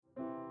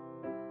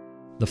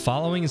The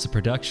following is a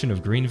production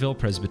of Greenville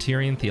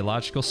Presbyterian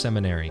Theological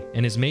Seminary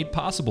and is made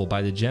possible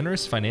by the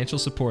generous financial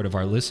support of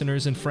our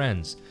listeners and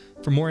friends.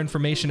 For more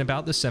information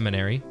about the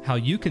seminary, how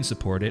you can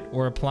support it,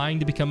 or applying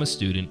to become a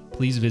student,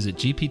 please visit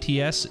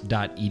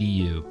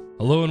gpts.edu.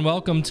 Hello and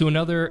welcome to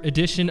another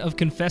edition of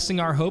Confessing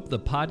Our Hope, the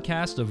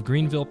podcast of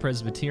Greenville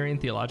Presbyterian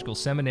Theological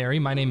Seminary.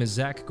 My name is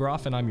Zach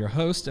Groff and I'm your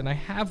host, and I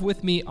have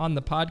with me on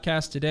the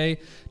podcast today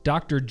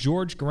Dr.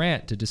 George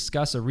Grant to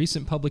discuss a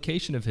recent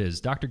publication of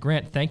his. Dr.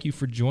 Grant, thank you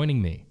for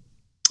joining me.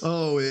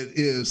 Oh, it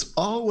is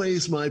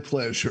always my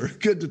pleasure.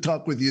 Good to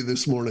talk with you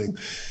this morning.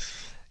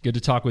 Good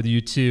to talk with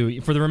you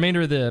too. For the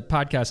remainder of the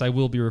podcast, I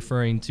will be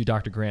referring to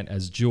Dr. Grant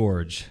as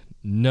George.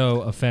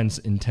 No offense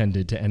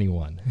intended to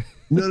anyone.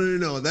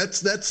 No.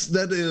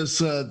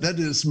 That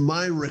is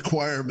my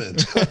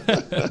requirement.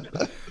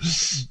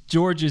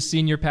 George is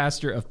senior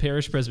pastor of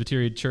Parish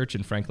Presbyterian Church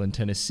in Franklin,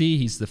 Tennessee.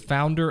 He's the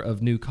founder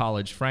of New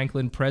College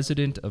Franklin,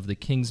 president of the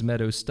Kings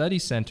Meadow Study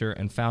Center,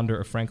 and founder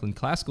of Franklin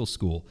Classical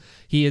School.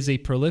 He is a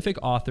prolific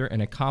author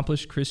and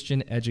accomplished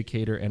Christian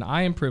educator, and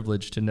I am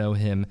privileged to know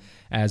him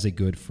as a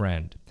good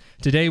friend.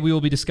 Today, we will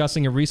be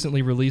discussing a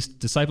recently released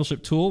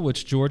discipleship tool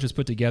which George has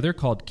put together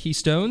called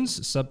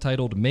Keystones,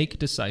 subtitled Make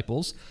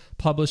Disciples,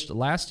 published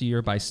last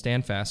year by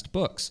Standfast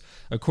Books.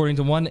 According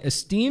to one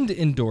esteemed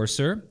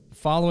endorser,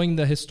 following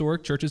the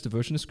historic church's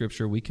devotion to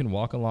Scripture, we can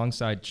walk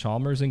alongside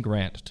Chalmers and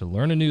Grant to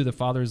learn anew the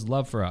Father's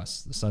love for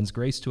us, the Son's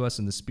grace to us,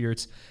 and the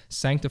Spirit's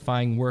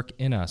sanctifying work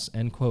in us.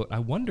 End quote. I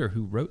wonder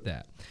who wrote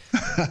that.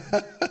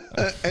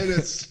 An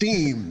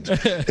esteemed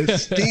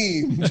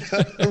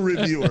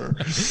reviewer.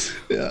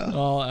 Yeah.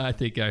 Well, I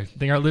think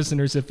our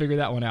listeners have figured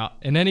that one out.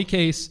 In any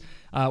case,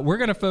 we're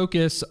going to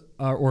focus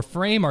or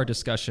frame our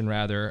discussion,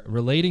 rather,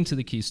 relating to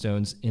the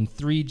Keystones in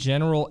three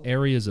general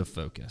areas of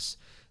focus: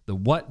 the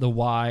what, the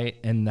why,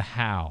 and the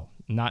how.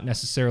 Not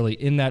necessarily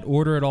in that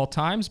order at all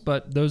times,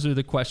 but those are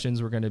the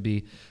questions we're going to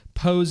be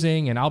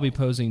posing, and I'll be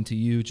posing to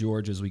you,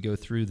 George, as we go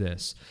through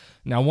this.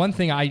 Now, one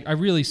thing I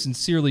really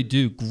sincerely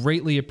do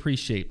greatly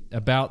appreciate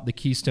about the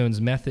Keystones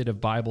method of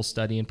Bible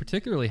study, and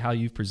particularly how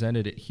you've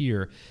presented it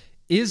here,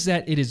 is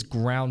that it is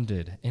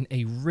grounded in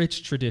a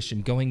rich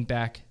tradition going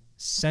back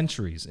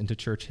centuries into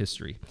church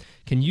history.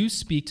 Can you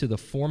speak to the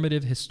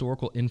formative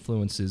historical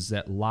influences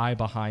that lie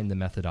behind the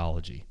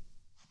methodology?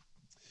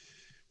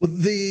 Well,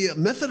 the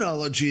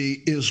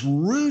methodology is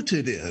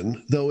rooted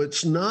in, though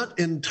it's not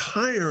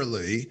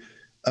entirely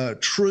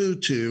true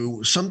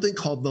to, something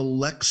called the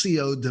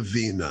Lectio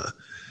Divina.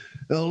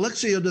 Now,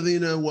 Lectio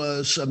Divina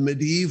was a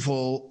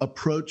medieval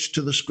approach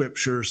to the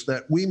Scriptures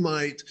that we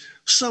might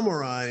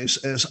summarize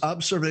as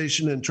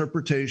observation,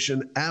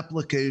 interpretation,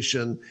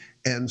 application,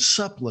 and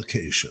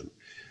supplication.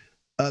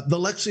 The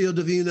Lectio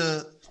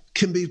Divina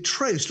can be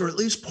traced, or at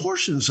least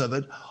portions of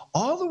it,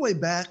 all the way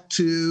back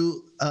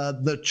to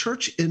the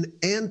church in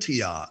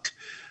Antioch,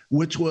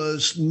 which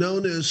was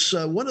known as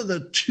one of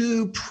the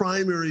two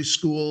primary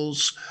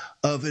schools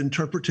of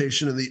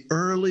interpretation in the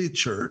early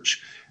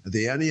church,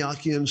 the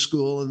Antiochian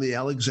school and the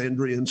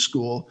Alexandrian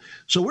school.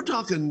 So we're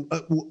talking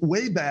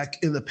way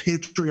back in the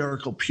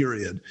patriarchal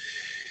period.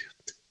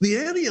 The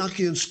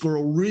Antiochian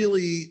school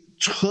really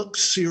took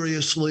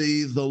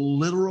seriously the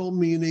literal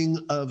meaning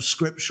of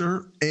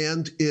Scripture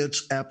and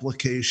its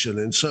application.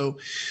 And so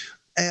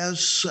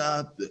as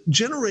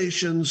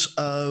generations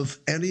of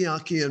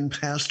Antiochian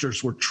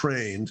pastors were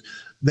trained,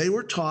 they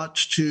were taught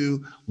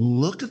to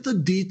look at the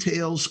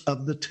details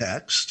of the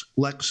text,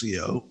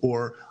 lectio,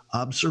 or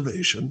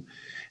observation,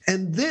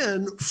 and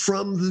then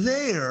from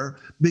there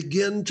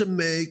begin to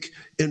make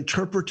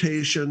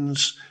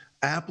interpretations,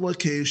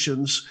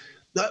 applications,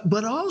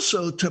 but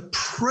also to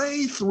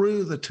pray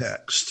through the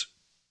text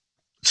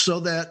so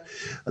that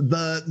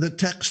the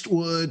text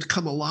would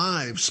come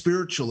alive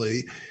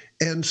spiritually,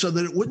 and so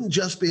that it wouldn't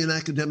just be an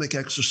academic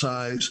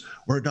exercise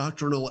or a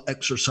doctrinal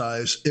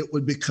exercise, it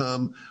would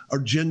become a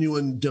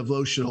genuine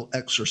devotional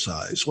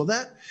exercise. Well,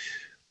 that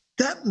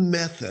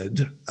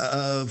method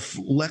of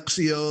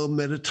lectio,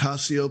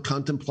 meditatio,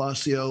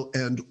 contemplatio,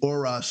 and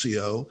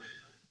oratio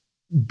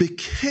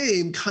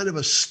became kind of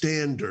a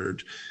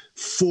standard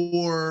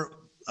for,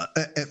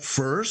 at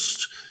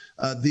first,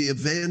 the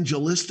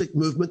evangelistic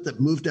movement that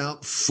moved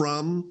out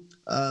from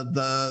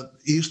the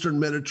Eastern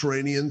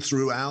Mediterranean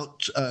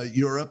throughout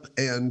Europe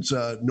and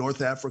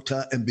North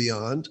Africa and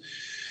beyond.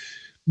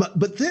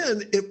 But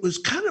then it was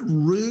kind of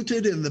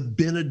rooted in the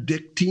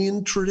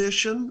Benedictine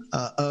tradition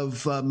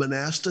of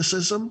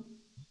monasticism.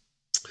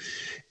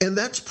 And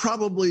that's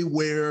probably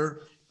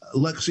where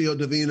Lectio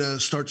Divina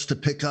starts to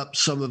pick up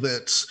some of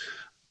its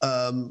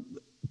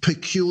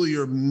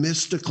peculiar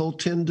mystical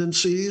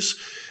tendencies,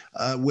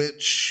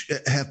 which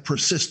have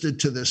persisted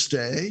to this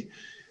day.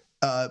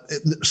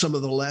 Some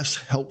of the less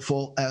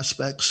helpful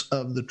aspects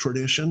of the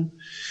tradition.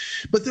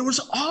 But there was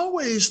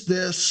always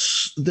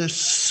this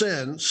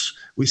sense,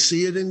 we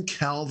see it in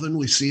Calvin,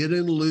 we see it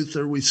in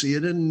Luther, we see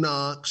it in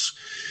Knox,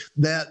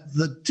 that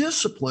the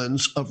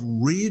disciplines of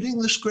reading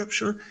the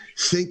Scripture,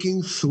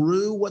 thinking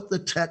through what the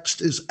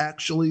text is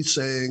actually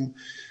saying,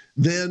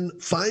 then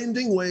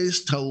finding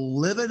ways to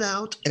live it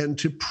out and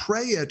to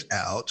pray it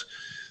out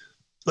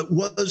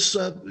was,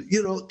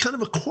 kind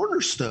of a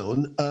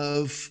cornerstone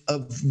of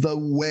the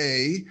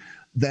way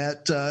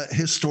that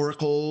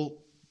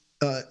historical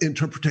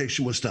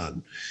interpretation was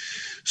done.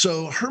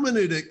 So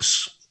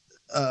hermeneutics,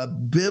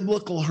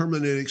 biblical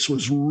hermeneutics,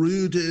 was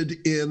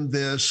rooted in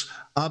this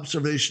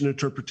observation,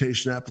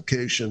 interpretation,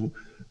 application,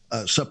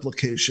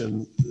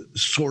 supplication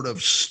sort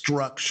of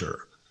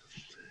structure.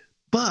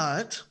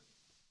 But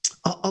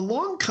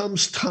along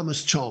comes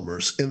Thomas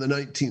Chalmers in the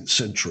 19th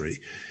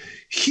century.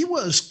 He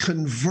was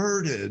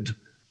converted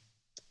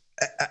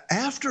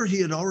after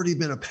he had already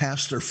been a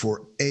pastor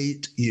for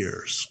 8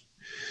 years.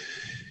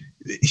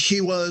 He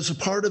was a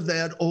part of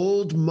that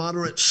old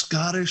moderate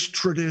Scottish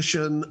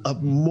tradition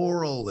of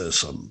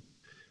moralism.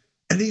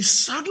 And he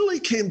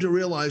suddenly came to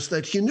realize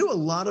that he knew a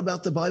lot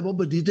about the Bible,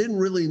 but he didn't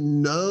really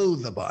know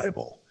the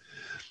Bible.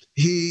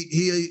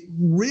 He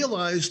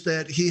realized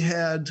that he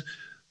had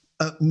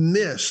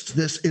missed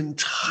this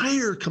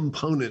entire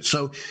component.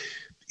 So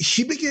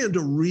he began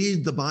to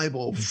read the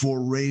Bible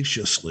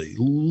voraciously,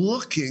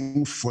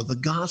 looking for the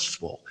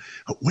gospel.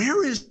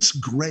 Where is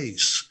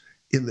grace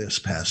in this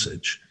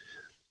passage?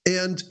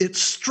 And it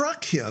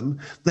struck him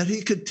that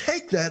he could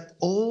take that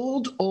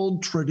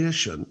old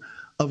tradition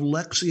of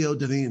Lectio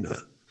Divina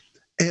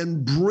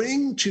and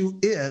bring to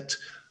it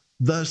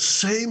the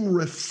same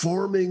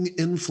reforming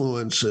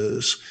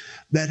influences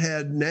that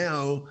had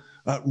now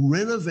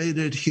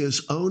renovated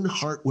his own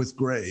heart with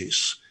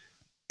grace,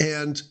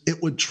 and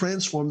it would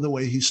transform the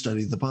way he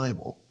studied the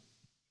Bible.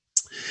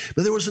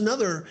 But there was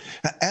another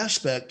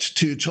aspect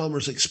to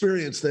Chalmers'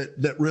 experience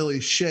that really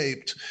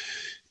shaped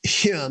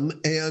him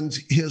and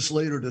his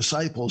later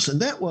disciples,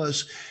 and that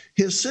was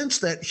his sense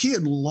that he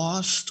had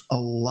lost a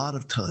lot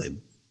of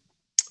time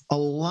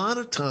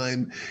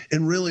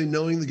in really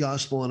knowing the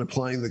gospel and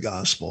applying the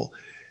gospel.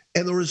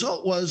 And the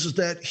result was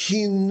that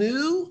he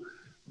knew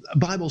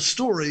Bible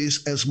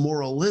stories as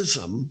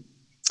moralism,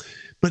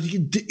 but he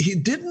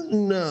didn't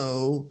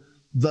know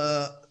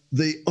the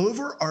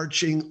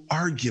overarching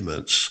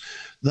arguments,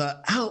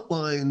 the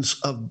outlines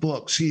of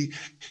books. He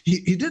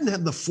didn't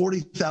have the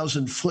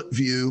 40,000-foot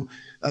view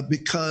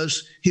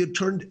because he had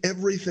turned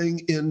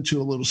everything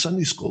into a little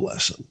Sunday school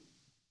lesson.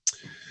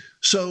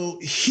 So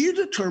he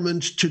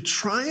determined to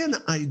try and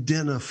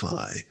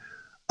identify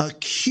a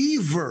key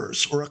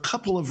verse or a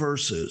couple of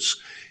verses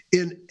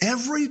in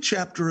every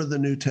chapter of the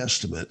New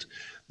Testament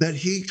that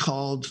he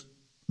called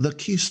the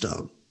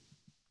keystone.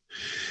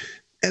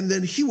 And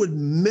then he would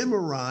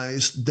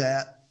memorize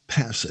that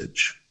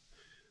passage.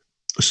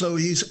 So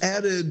he's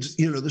added,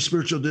 the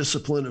spiritual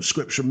discipline of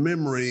scripture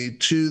memory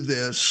to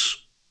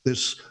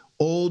this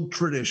old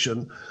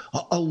tradition,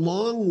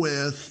 along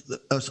with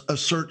a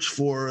search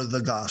for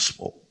the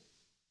gospel.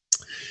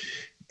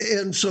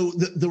 And so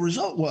the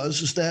result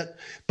is that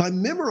by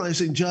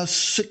memorizing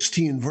just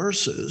 16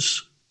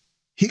 verses,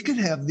 he could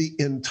have the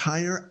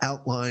entire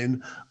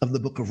outline of the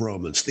book of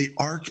Romans, the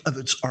arc of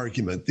its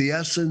argument, the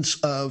essence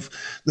of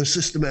the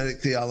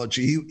systematic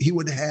theology. He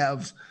would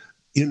have,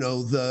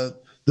 the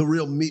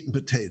real meat and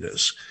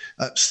potatoes,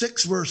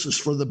 6 verses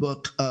for the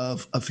book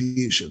of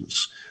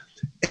Ephesians.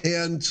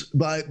 And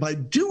by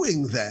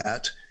doing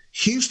that,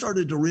 he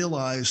started to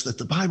realize that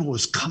the Bible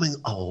was coming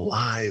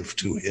alive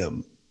to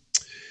him.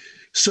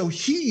 So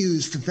he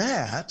used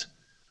that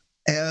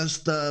as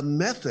the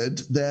method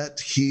that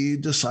he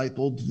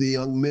discipled the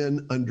young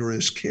men under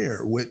his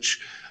care,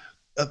 which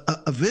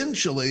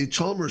eventually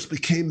Chalmers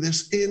became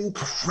this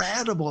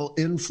incredible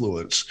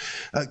influence.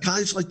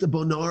 Guys like the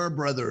Bonar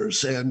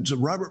brothers and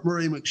Robert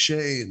Murray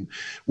McCheyne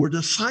were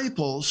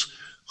disciples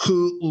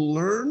who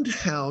learned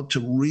how to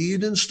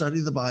read and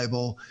study the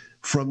Bible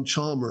from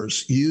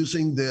Chalmers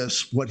using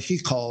this, what he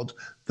called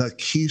the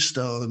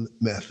Keystone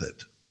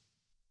Method.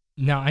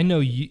 Now, I know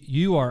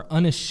you are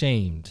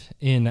unashamed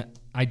in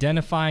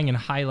identifying and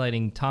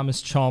highlighting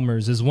Thomas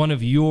Chalmers as one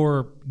of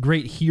your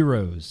great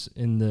heroes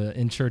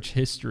in church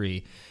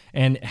history.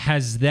 And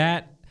has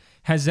that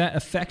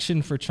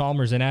affection for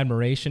Chalmers and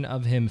admiration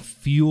of him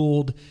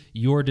fueled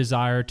your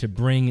desire to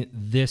bring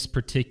this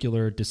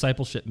particular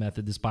discipleship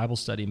method, this Bible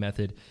study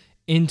method,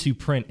 into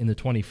print in the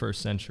 21st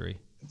century?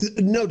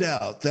 No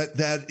doubt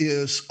that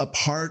is a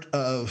part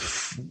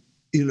of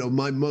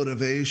my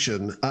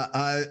motivation.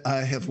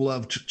 I have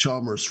loved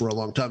Chalmers for a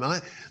long time.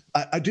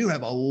 I do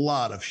have a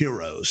lot of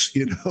heroes.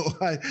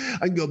 I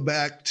can go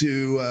back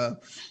to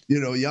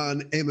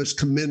Jan Amos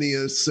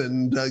Comenius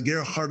and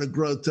Gerhard of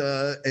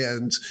Groote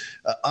and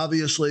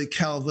obviously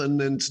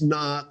Calvin and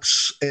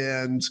Knox,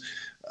 and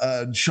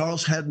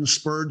Charles Haddon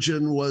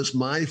Spurgeon was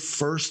my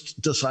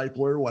first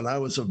discipler when I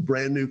was a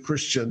brand new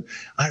Christian.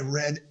 I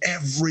read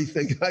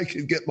everything I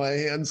could get my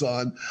hands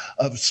on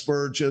of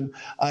Spurgeon.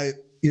 I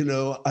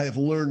have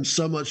learned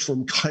so much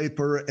from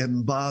Kuyper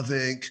and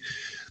Bavinck,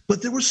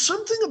 but there was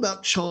something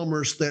about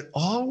Chalmers that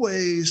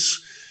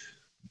always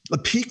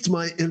piqued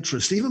my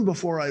interest, even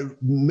before I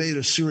made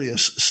a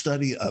serious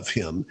study of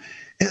him.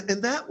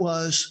 And that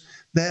was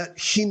that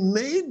he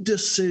made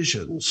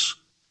decisions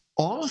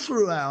all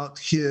throughout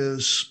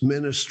his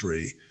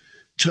ministry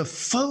to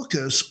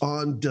focus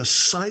on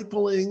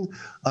discipling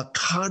a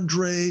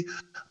cadre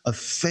of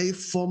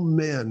faithful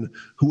men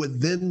who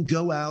would then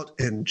go out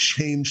and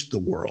change the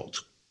world.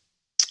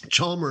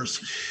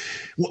 Chalmers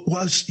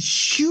was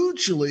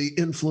hugely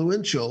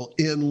influential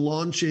in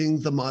launching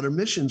the modern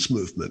missions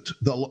movement,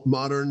 the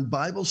modern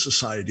Bible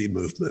Society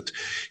movement.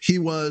 He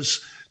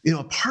was,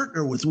 a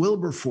partner with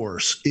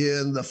Wilberforce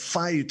in the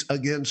fight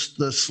against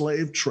the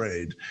slave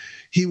trade.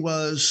 He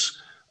was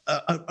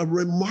a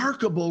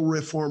remarkable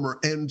reformer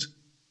and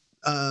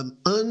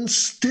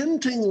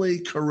unstintingly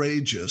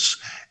courageous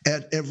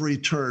at every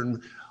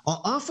turn,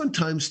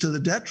 oftentimes to the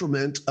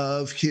detriment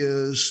of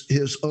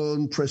his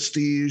own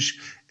prestige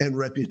and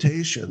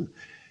reputation.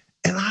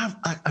 And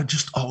I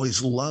just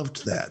always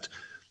loved that.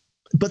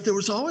 But there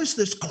was always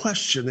this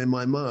question in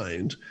my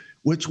mind,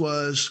 which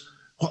was,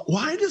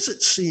 why does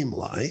it seem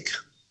like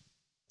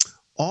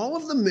all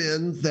of the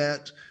men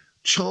that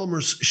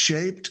Chalmers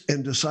shaped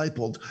and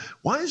discipled,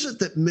 why is it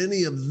that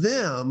many of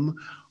them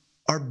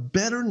are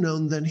better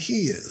known than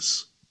he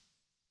is?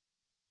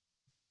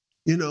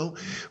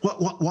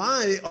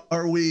 Why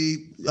are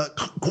we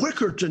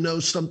quicker to know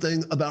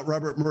something about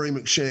Robert Murray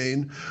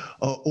McCheyne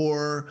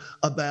or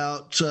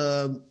about,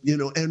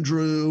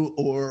 Andrew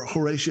or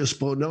Horatius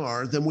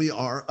Bonar than we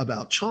are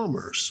about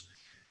Chalmers?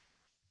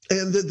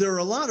 And there are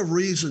a lot of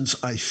reasons,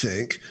 I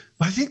think.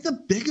 But I think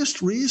the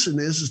biggest reason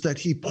is that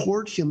he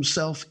poured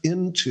himself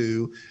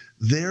into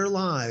their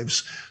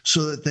lives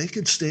so that they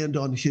could stand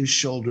on his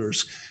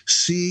shoulders,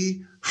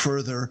 see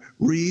further,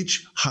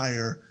 reach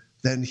higher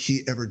than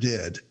he ever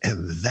did.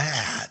 And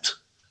that,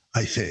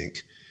 I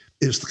think,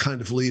 is the kind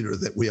of leader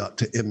that we ought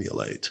to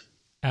emulate.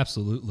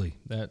 Absolutely.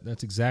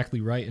 That's exactly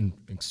right and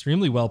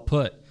extremely well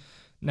put.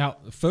 Now,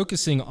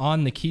 focusing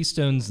on the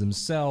Keystones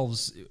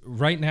themselves,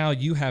 right now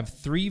you have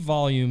 3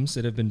 volumes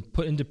that have been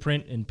put into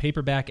print in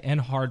paperback and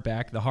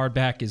hardback. The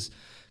hardback is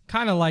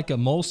kind of like a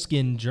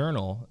moleskin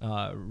journal,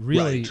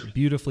 really right.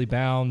 Beautifully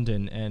bound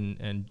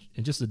and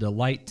just a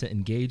delight to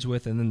engage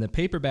with. And then the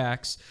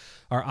paperbacks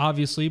are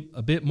obviously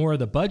a bit more of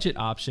the budget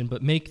option,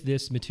 but make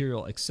this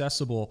material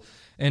accessible.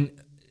 And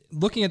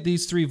looking at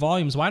these 3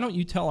 volumes, why don't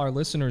you tell our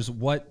listeners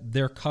what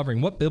they're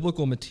covering? What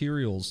biblical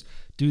materials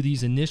do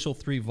these initial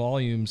 3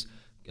 volumes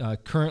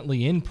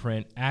currently in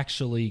print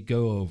actually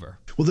go over?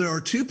 Well, there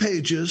are 2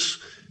 pages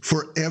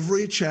for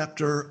every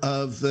chapter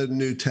of the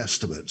New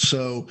Testament.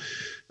 So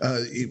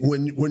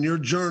when you're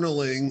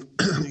journaling,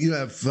 you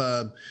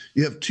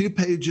have 2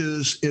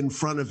 pages in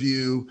front of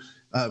you.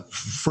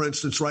 For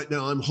instance, right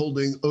now I'm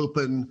holding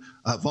open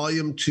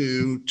volume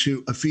 2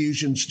 to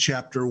Ephesians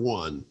chapter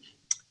 1.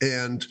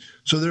 And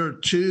so there are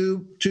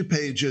two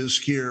pages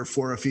here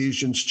for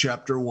Ephesians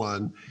chapter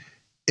 1.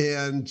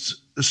 And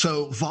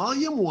so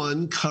volume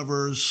 1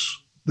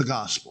 covers the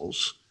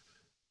Gospels.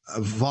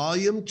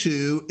 Volume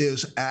 2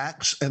 is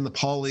Acts and the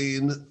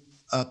Pauline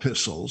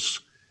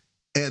epistles.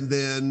 And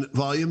then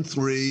volume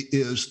 3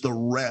 is the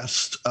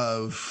rest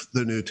of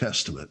the New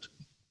Testament.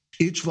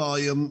 Each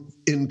volume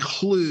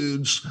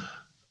includes,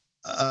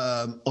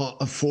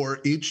 for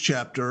each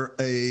chapter,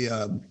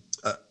 a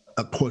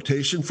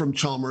quotation from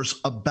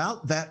Chalmers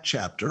about that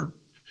chapter.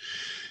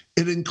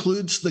 It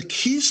includes the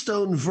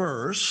keystone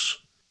verse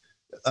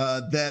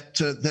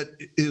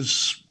that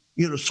is,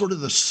 sort of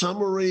the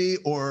summary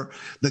or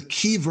the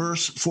key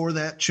verse for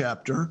that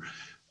chapter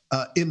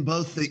in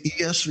both the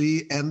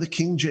ESV and the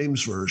King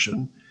James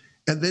Version.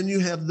 And then you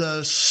have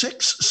the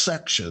 6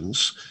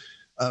 sections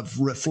of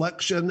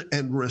reflection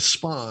and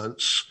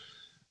response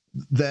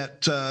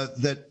that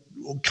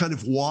kind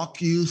of walk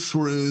you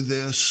through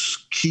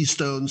this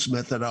Keystones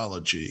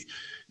methodology.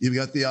 You've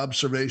got the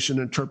observation,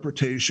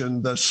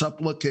 interpretation, the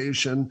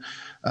supplication,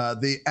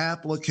 the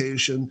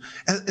application,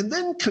 and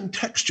then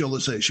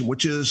contextualization,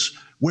 which is,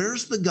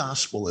 where's the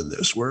gospel in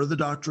this? Where are the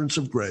doctrines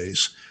of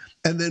grace?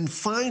 And then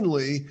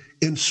finally,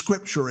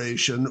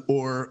 inscripturation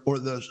or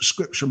the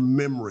scripture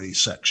memory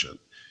section.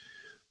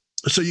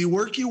 So you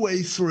work your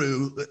way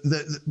through.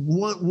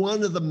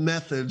 One of the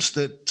methods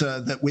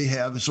that we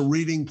have is a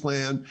reading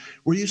plan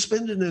where you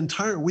spend an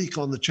entire week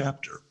on the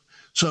chapter.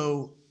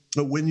 So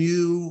when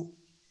you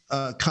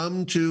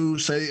come to,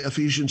 say,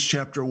 Ephesians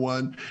chapter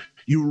 1,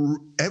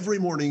 every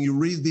morning you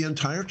read the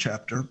entire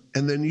chapter,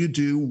 and then you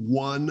do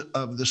one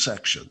of the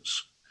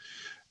sections.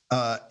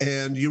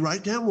 And you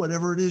write down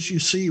whatever it is you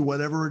see,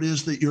 whatever it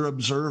is that you're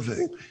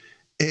observing.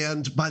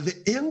 And by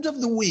the end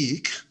of the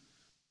week,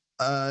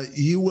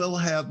 you will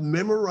have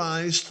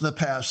memorized the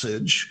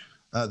passage,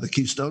 the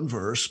keystone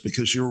verse,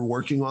 because you're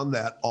working on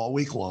that all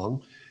week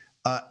long.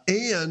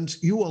 And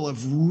you will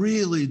have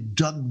really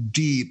dug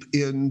deep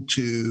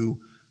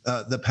into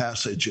the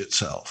passage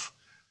itself.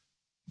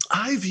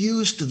 I've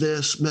used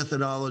this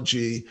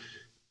methodology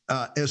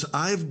as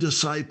I've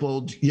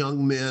discipled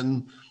young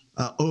men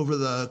over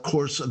the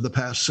course of the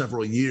past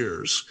several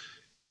years.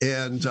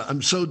 And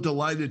I'm so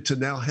delighted to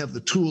now have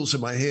the tools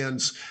in my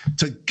hands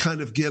to kind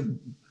of give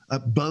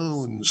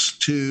bones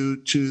to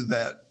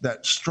that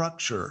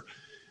structure.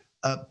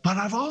 But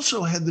I've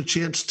also had the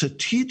chance to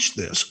teach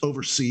this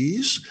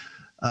overseas.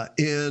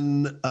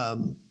 in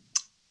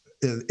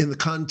the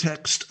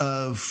context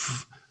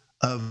of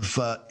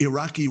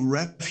Iraqi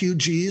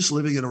refugees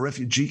living in a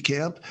refugee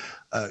camp,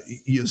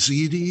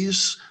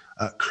 Yazidis,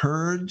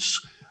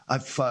 Kurds.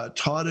 I've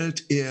taught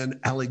it in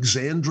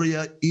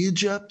Alexandria,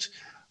 Egypt.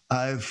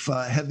 I've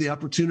had the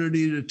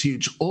opportunity to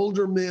teach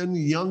older men,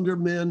 younger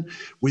men.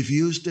 We've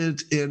used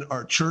it in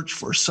our church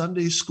for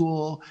Sunday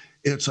school.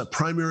 It's a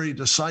primary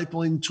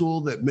discipling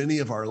tool that many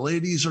of our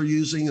ladies are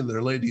using in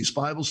their ladies'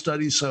 Bible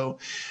studies. So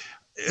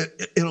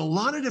in a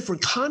lot of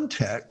different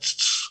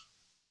contexts,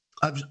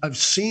 I've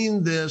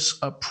seen this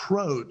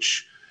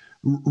approach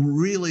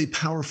really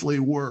powerfully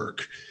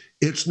work.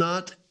 It's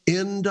not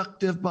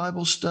inductive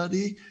Bible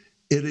study.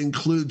 It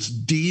includes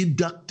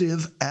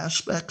deductive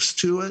aspects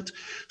to it.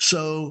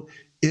 So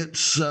it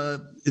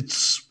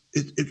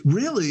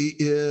really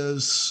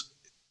is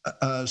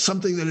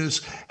something that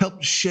has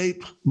helped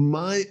shape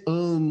my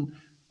own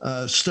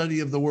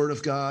study of the Word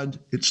of God.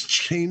 It's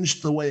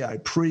changed the way I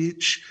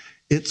preach.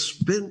 It's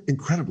been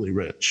incredibly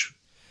rich.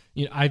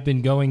 You know, I've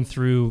been going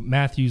through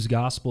Matthew's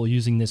Gospel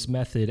using this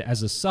method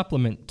as a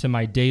supplement to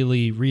my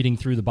daily reading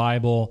through the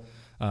Bible.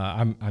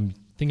 I'm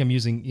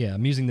using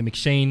the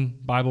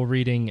McShane Bible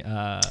reading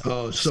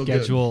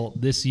schedule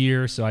this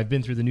year. So I've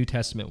been through the New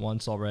Testament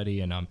once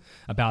already, and I'm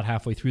about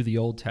halfway through the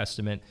Old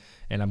Testament,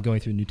 and I'm going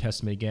through the New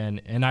Testament again.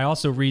 And I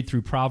also read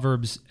through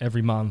Proverbs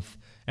every month,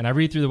 and I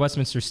read through the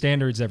Westminster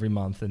Standards every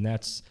month, and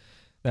that's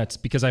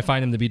because I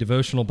find them to be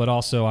devotional, but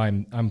also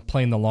I'm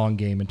playing the long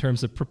game in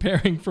terms of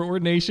preparing for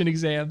ordination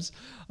exams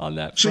on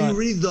that front. So you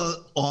read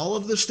all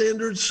of the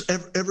standards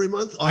every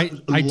month? I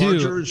larger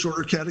do. and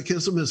shorter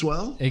catechism as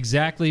well?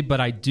 Exactly,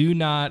 but I do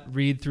not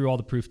read through all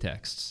the proof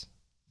texts.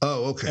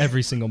 Oh, okay.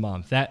 Every single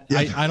month. I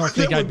don't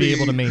think I'd be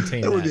able to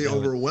maintain that. That would be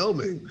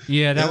overwhelming.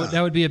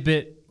 That would be a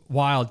bit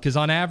wild, because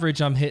on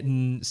average I'm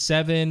hitting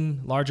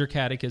 7 larger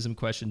catechism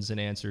questions and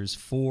answers,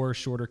 4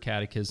 shorter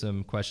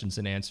catechism questions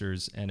and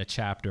answers, and a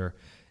chapter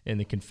in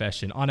the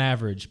confession on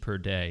average per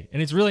day. And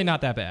it's really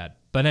not that bad.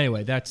 But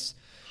anyway, that's,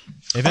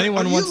 if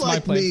anyone wants my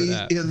plan for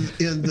that.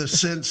 In the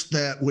sense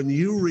that when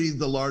you read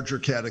the larger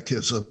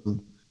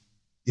catechism,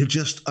 you're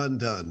just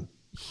undone.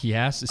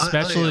 Yes,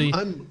 especially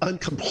I'm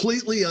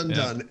completely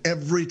undone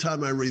every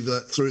time I read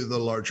through the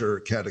larger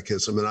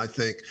catechism, and I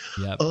think,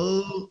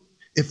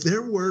 if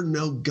there were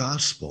no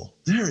gospel,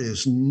 there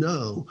is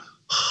no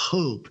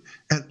hope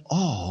at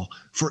all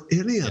for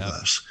any of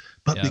us.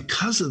 But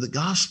because of the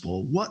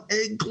gospel, what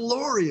a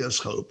glorious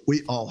hope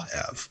we all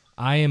have.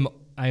 I am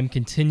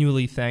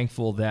continually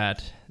thankful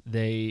that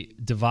they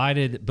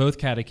divided both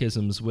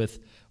catechisms with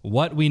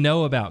what we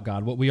know about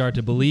God, what we are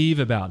to believe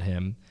about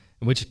him,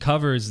 which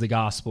covers the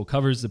gospel,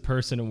 covers the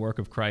person and work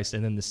of Christ,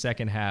 and then the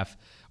second half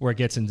where it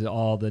gets into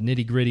all the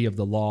nitty-gritty of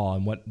the law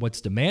and what's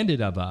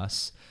demanded of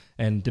us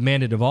and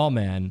demanded of all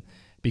men.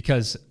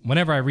 Because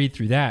whenever I read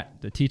through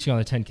that, the teaching on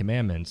the 10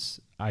 Commandments,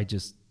 I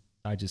just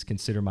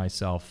consider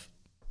myself,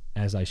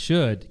 as I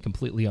should,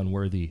 completely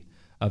unworthy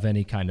of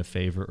any kind of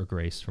favor or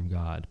grace from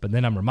God. But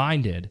then I'm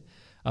reminded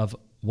of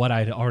what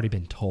I'd already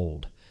been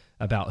told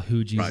about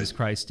who Jesus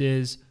Christ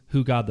is,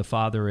 who God the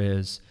Father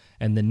is,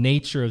 and the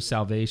nature of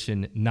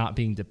salvation not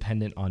being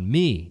dependent on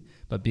me,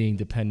 but being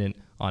dependent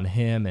on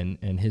him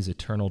and his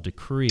eternal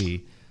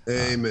decree.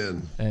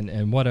 Amen.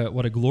 And what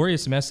a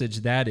glorious message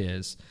that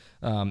is.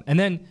 And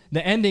then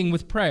the ending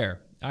with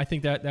prayer. I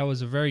think that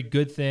was a very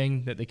good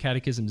thing that the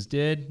catechisms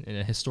did, and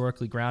a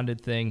historically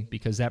grounded thing,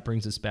 because that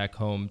brings us back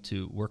home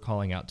to we're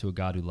calling out to a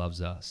God who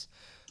loves us.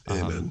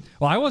 Amen.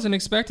 Well, I wasn't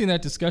expecting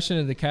that discussion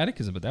of the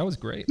catechism, but that was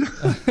great.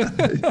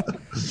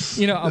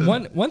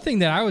 One thing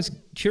that I was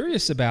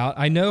curious about,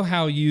 I know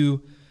how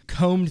you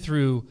combed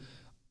through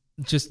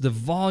just the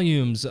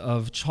volumes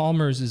of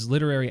Chalmers'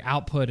 literary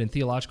output and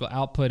theological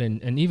output,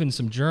 and even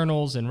some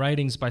journals and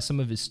writings by some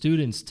of his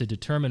students to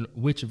determine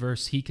which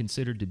verse he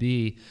considered to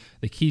be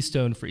the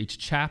keystone for each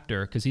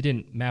chapter, because he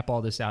didn't map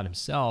all this out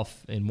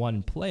himself in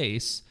one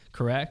place,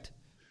 correct?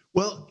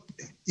 Well,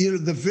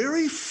 the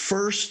very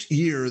first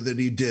year that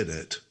he did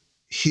it,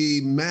 he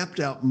mapped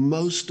out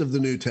most of the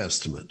New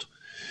Testament.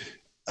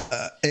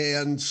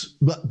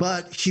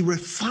 But he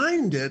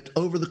refined it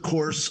over the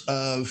course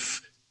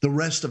of the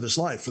rest of his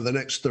life for the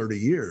next 30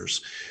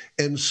 years.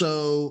 And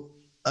so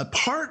a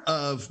part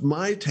of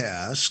my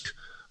task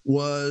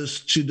was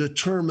to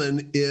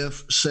determine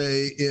if,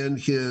 say, in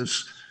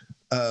his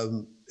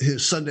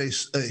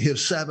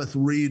Sabbath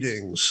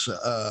readings,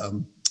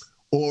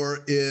 or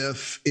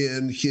if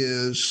in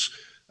his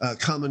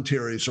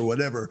commentaries or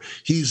whatever,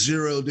 he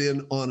zeroed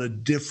in on a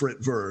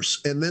different verse.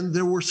 And then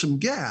there were some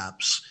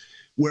gaps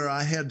where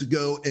I had to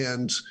go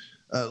and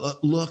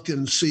look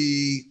and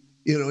see,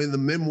 in the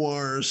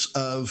memoirs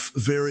of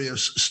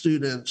various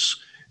students,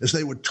 as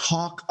they would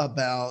talk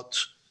about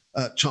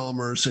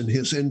Chalmers and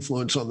his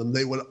influence on them,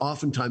 they would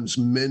oftentimes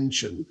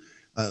mention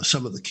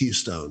some of the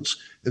keystones.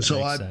 And so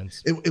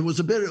it was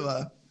a bit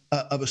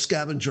of a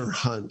scavenger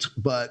hunt,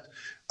 but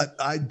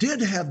I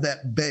did have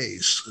that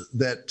base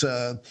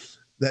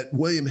that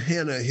William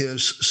Hanna,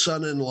 his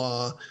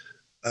son-in-law,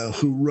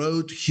 who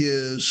wrote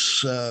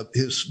his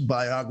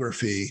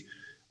biography,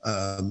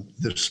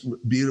 this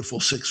beautiful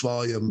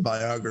 6-volume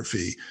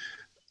biography,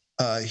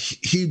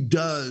 he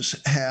does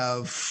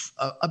have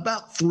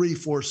about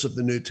 3/4 of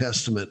the New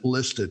Testament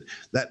listed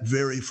that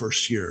very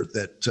first year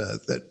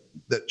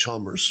that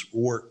Chalmers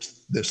worked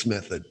this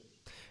method.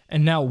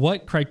 And now,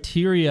 what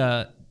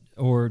criteria,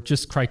 or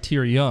just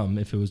criterium,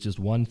 if it was just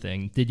one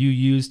thing, did you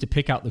use to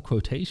pick out the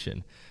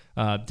quotation?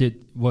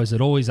 Was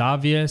it always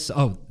obvious?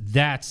 Oh,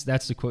 that's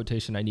the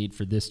quotation I need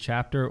for this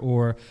chapter,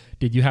 or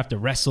did you have to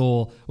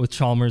wrestle with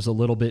Chalmers a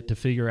little bit to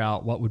figure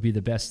out what would be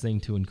the best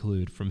thing to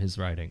include from his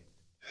writing?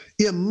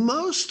 Yeah,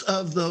 most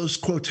of those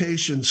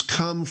quotations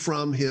come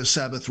from his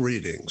Sabbath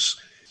readings,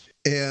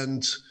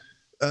 and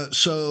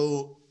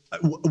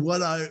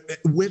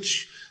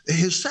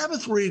his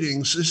Sabbath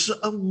readings is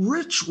a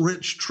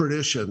rich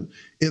tradition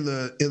in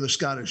the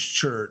Scottish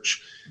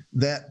Church.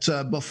 That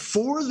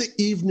before the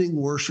evening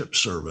worship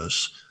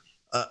service,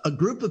 a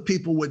group of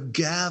people would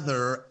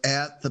gather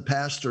at the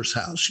pastor's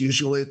house,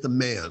 usually at the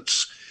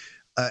manse,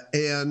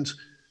 and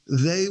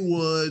they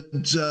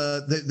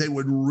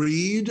would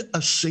read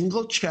a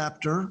single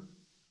chapter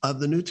of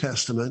the New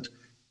Testament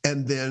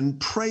and then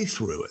pray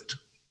through it.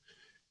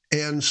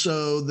 And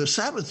so the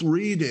Sabbath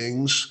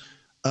readings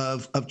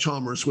of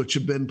Chalmers, which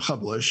have been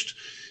published,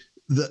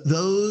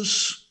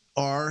 those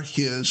are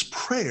his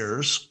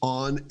prayers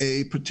on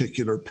a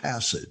particular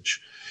passage.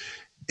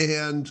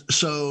 And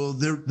so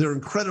they're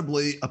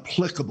incredibly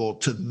applicable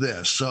to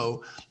this.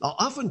 So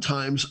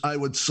oftentimes I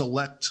would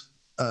select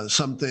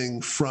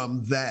something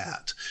from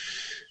that.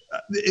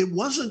 It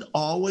wasn't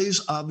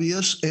always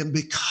obvious, and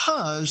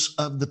because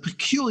of the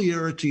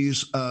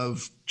peculiarities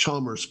of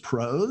Chalmers'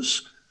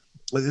 prose,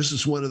 this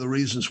is one of the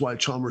reasons why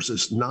Chalmers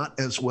is not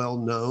as well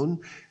known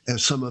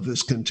as some of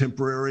his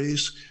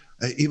contemporaries.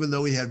 Even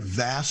though he had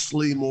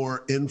vastly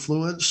more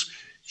influence,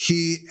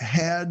 he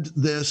had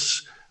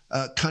this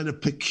kind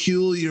of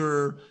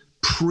peculiar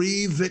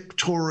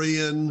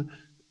pre-Victorian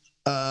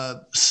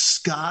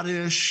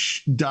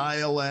Scottish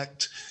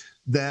dialect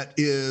that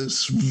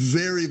is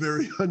very,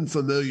 very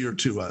unfamiliar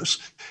to us.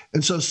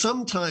 And so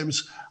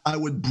sometimes I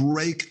would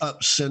break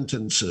up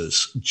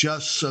sentences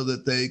just so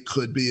that they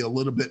could be a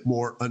little bit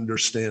more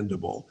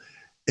understandable.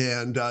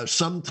 And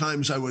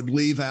sometimes I would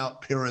leave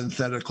out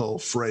parenthetical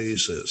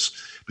phrases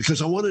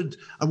because I wanted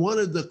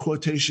the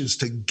quotations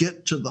to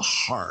get to the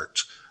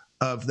heart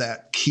of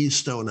that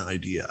keystone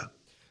idea.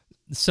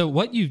 So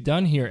what you've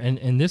done here,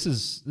 and this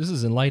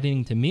is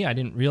enlightening to me. I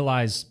didn't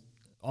realize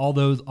all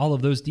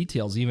of those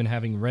details, even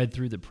having read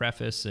through the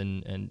preface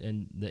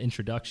and the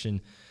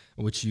introduction,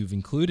 which you've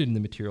included in the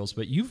materials,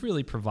 but you've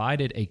really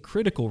provided a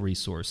critical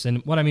resource. And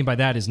what I mean by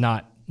that is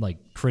not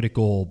like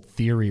critical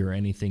theory or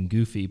anything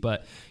goofy,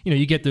 but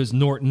you get those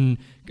Norton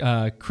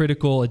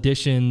critical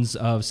editions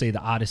of, say, the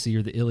Odyssey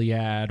or the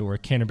Iliad or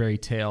Canterbury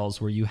Tales,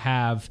 where you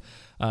have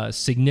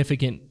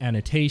significant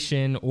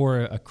annotation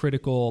or a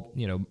critical,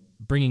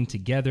 bringing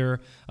together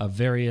of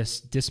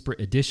various disparate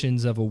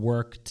editions of a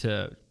work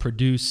to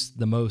produce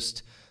the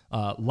most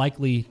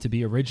likely to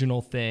be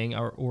original thing,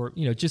 or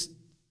just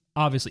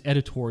obviously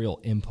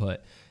editorial input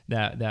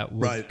that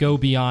would go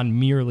beyond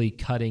merely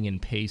cutting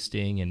and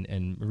pasting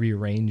and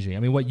rearranging. I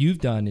mean, what you've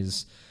done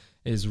is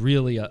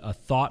really a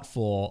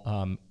thoughtful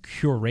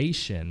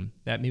curation,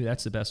 that maybe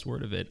that's the best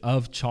word of it,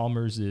 of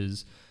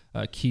Chalmers's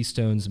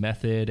Keystones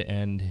method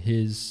and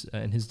his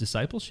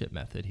discipleship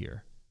method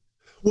here.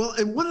 Well,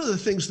 and one of the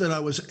things that I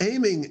was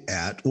aiming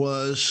at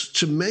was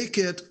to make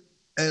it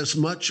as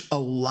much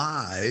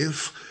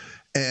alive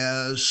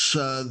as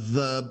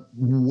the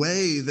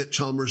way that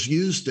Chalmers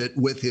used it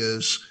with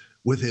his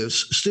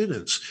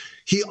students.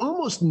 He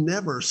almost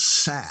never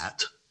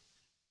sat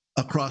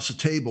across a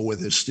table with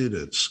his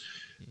students.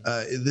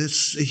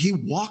 He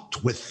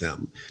walked with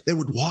them. They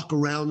would walk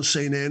around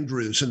St.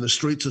 Andrews, in the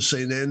streets of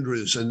St.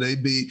 Andrews, and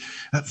they'd be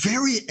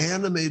very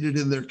animated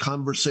in their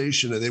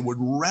conversation, and they would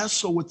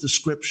wrestle with the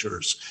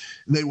scriptures,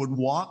 and they would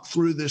walk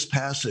through this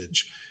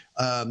passage.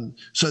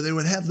 So they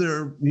would have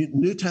their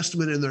New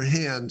Testament in their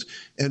hand,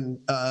 and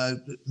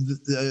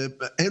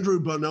Andrew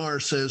Bonar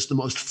says the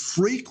most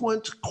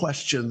frequent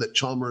question that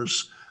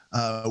Chalmers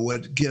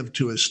would give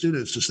to his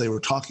students as they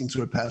were talking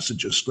through a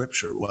passage of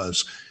scripture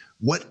was,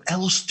 "What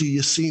else do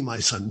you see, my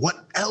son?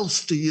 What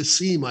else do you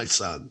see, my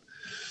son?"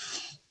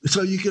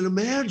 So you can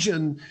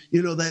imagine,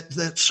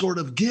 that sort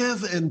of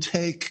give and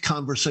take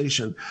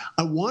conversation.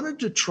 I wanted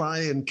to try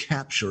and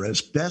capture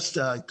as best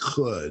I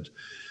could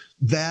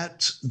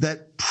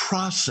that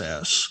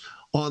process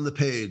on the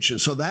page.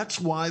 And so that's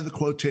why the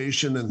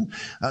quotation, and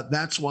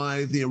that's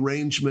why the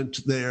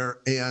arrangement there,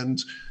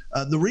 and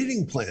the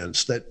reading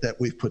plans that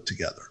we've put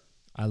together.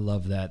 I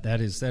love that. That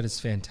is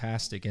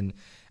fantastic. And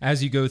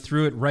as you go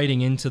through it,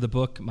 writing into the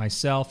book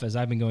myself as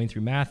I've been going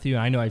through Matthew.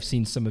 I know I've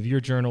seen some of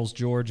your journals,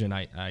 George, and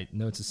I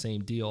know it's the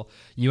same deal.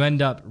 You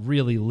end up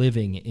really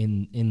living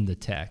in the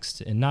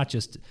text, and not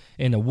just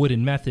in a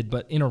wooden method,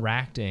 but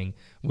interacting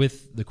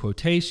with the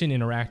quotation,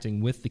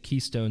 interacting with the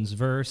Keystones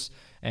verse,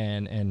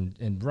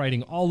 and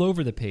writing all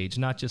over the page,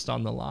 not just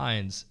on the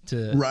lines,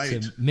 to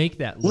make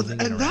that living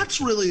and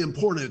that's really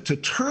important, to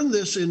turn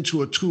this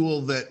into a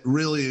tool that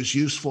really is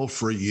useful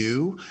for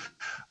you.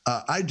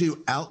 I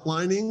do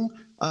outlining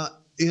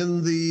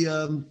in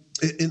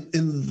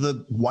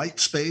the white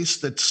space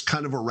that's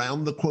kind of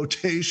around the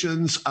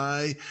quotations.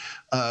 I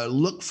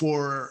look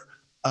for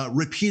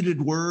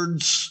repeated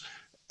words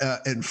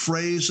and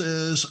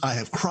phrases. I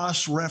have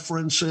cross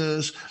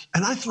references,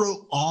 and I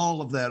throw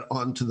all of that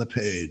onto the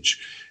page.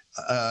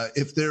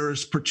 If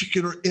there's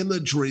particular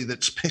imagery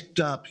that's picked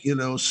up,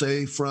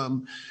 say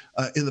from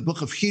in the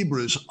book of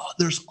Hebrews,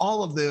 there's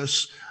all of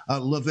this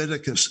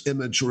Leviticus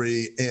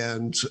imagery.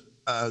 And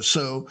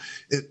so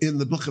in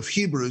the book of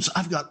Hebrews,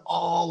 I've got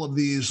all of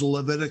these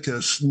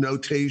Leviticus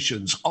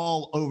notations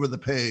all over the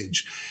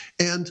page.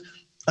 And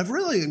I've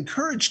really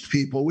encouraged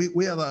people.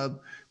 We have a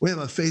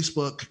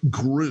Facebook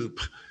group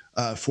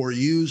for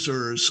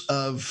users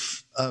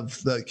of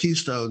the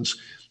Keystones,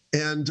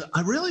 and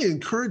I really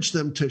encourage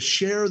them to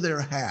share their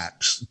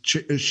hacks,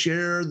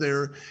 share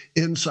their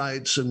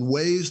insights and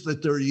ways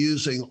that they're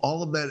using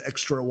all of that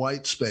extra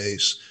white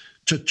space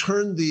to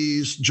turn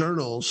these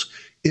journals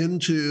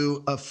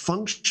into a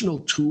functional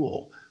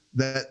tool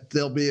that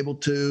they'll be able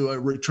to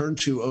return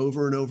to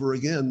over and over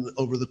again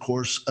over the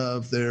course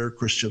of their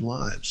Christian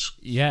lives.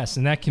 Yes,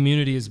 and that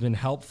community has been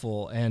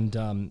helpful, and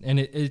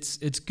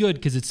it's good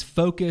because it's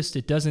focused.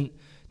 It doesn't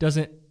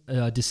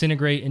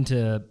disintegrate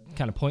into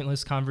kind of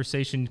pointless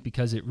conversation,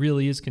 because it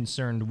really is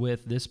concerned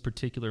with this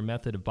particular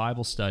method of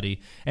Bible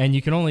study, and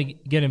you can only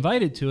get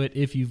invited to it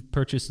if you've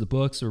purchased the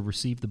books or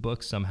received the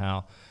books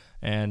somehow.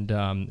 And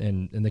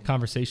the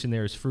conversation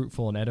there is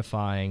fruitful and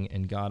edifying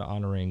and God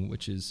honoring,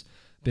 which has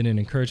been an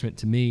encouragement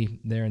to me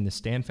there in the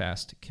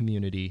Standfast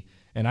community.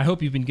 And I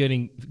hope you've been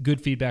getting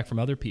good feedback from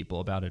other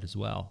people about it as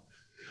well.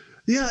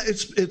 Yeah,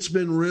 it's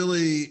been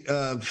really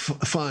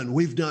fun.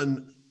 We've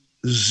done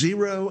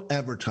zero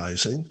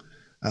advertising.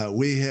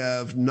 We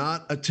have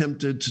not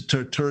attempted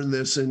to turn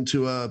this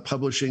into a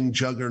publishing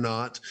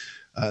juggernaut.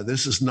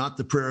 This is not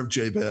the prayer of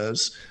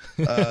Jabez.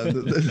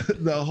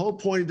 The whole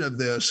point of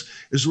this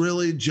is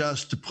really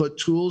just to put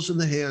tools in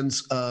the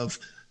hands of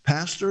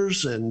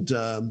pastors and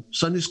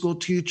Sunday school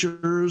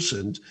teachers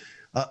and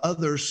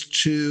others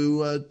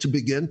to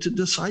begin to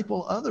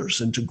disciple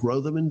others and to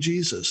grow them in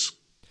Jesus.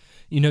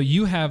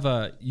 You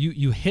have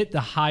you hit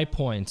the high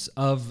points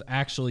of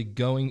actually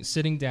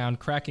sitting down,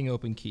 cracking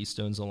open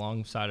Keystones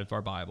alongside of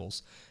our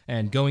Bibles,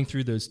 and going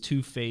through those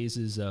two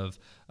phases of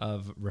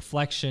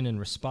reflection and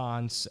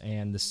response,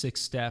 and the 6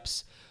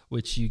 steps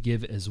which you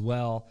give as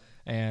well.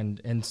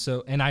 And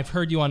I've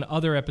heard you on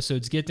other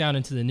episodes get down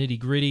into the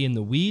nitty-gritty and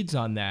the weeds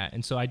on that.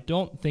 And so I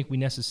don't think we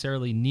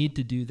necessarily need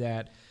to do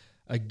that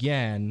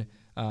again.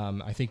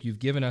 I think you've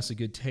given us a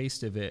good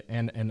taste of it,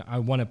 and I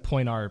want to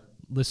point our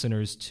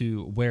listeners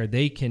to where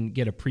they can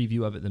get a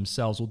preview of it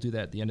themselves. We'll do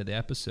that at the end of the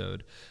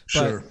episode.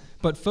 Sure.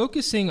 But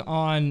focusing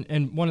on,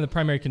 and one of the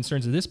primary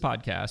concerns of this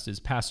podcast is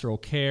pastoral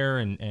care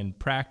and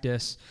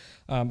practice,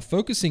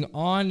 focusing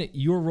on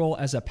your role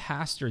as a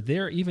pastor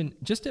there, even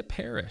just at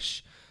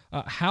Parish.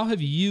 How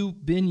have you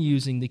been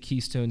using the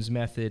Keystones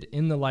method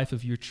in the life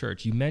of your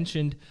church? You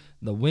mentioned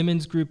the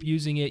women's group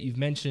using it. You've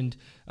mentioned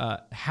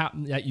how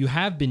that you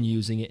have been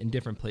using it in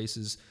different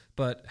places,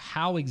 but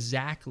how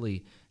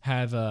exactly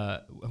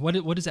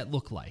what does that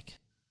look like?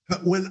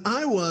 When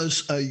I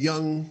was a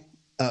young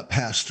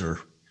pastor,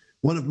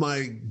 one of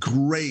my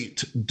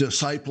great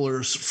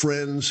disciplers,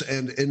 friends,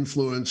 and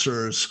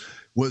influencers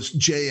was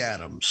Jay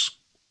Adams.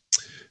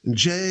 And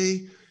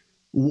Jay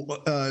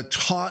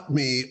taught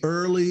me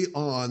early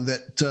on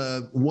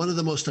that one of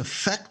the most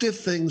effective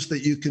things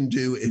that you can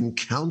do in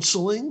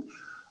counseling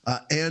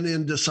and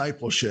in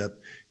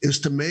discipleship is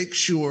to make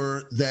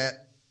sure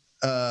that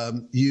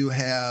you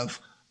have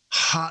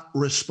hot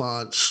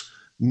response,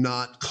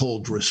 not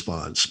cold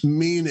response,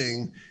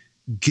 meaning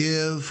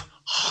give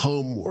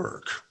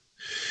homework.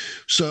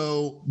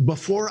 So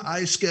before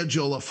I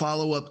schedule a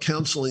follow-up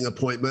counseling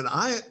appointment,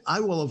 I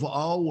will have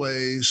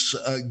always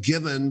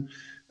given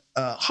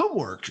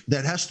homework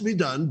that has to be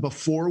done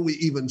before we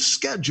even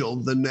schedule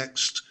the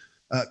next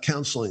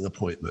counseling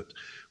appointment.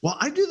 Well,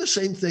 I do the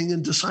same thing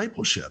in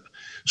discipleship.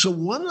 So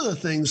one of the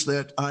things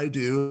that I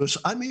do is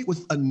I meet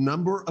with a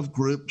number of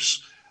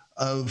groups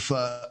of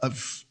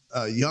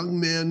young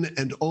men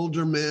and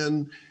older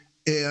men,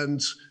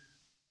 and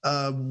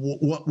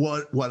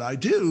what I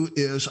do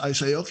is I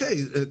say,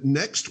 okay,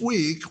 next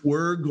week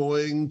we're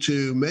going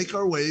to make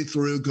our way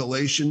through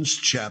Galatians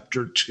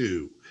chapter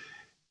 2.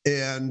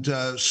 And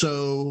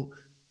so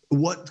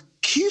what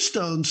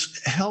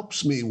Keystones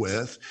helps me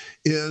with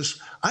is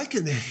I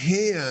can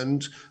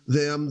hand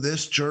them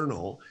this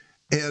journal,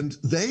 And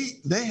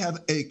they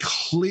have a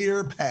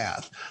clear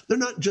path. They're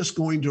not just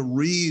going to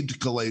read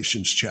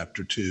Galatians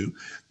chapter 2.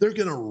 They're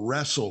going to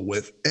wrestle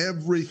with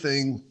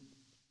everything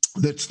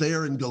that's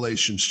there in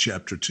Galatians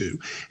chapter 2.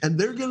 And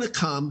they're going to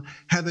come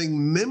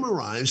having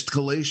memorized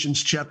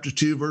Galatians chapter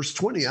 2, verse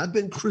 20. I've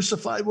been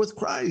crucified with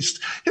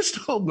Christ. It's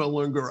no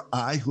longer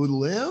I who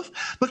live,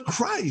 but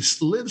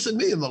Christ lives in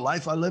me. In the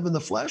life I live in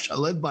the flesh, I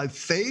live by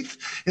faith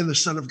in the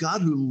Son of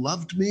God who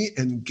loved me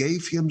and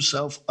gave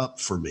himself up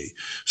for me.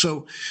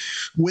 So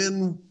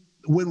when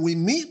we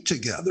meet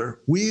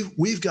together,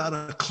 we've got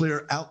a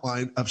clear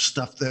outline of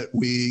stuff that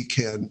we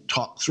can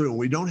talk through.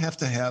 We don't have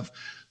to have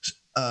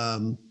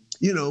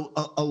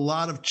a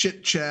lot of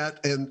chit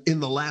chat and in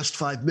the last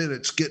 5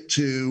 minutes get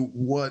to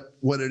what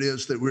it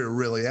is that we're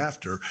really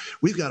after.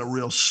 We've got a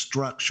real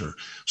structure.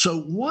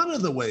 So one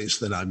of the ways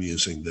that I'm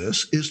using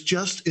this is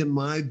just in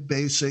my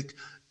basic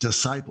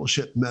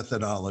discipleship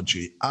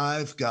methodology.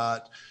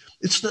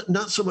 It's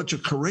not so much a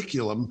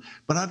curriculum,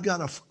 but I've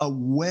got a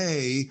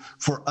way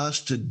for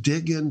us to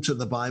dig into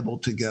the Bible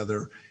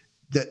together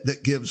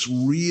that gives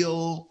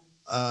real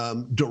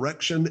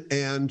direction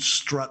and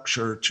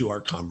structure to our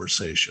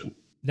conversation.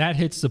 That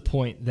hits the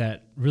point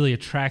that really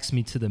attracts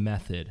me to the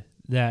method,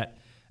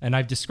 and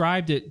I've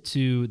described it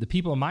to the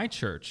people in my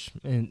church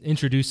and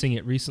introducing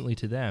it recently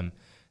to them,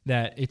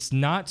 that it's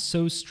not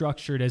so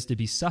structured as to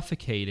be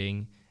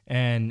suffocating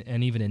and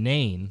even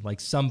inane,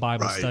 like some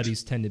Bible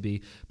studies tend to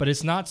be, but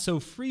it's not so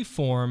free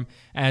form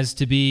as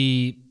to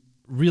be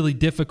really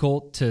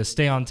difficult to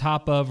stay on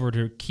top of or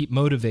to keep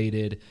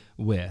motivated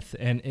with.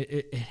 And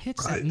it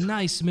hits that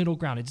nice middle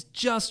ground. It's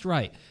just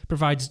right.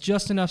 Provides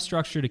just enough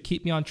structure to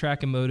keep me on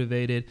track and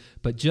motivated,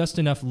 but just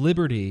enough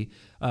liberty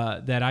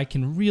that I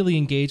can really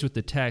engage with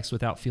the text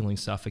without feeling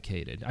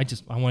suffocated.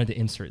 I wanted to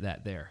insert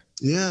that there.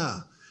 Yeah.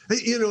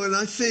 And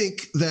I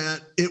think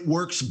that it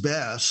works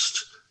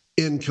best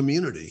in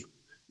community.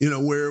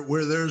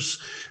 Where there's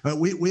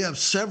we have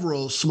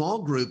several small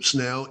groups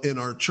now in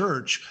our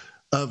church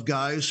of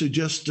guys who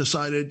just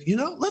decided, we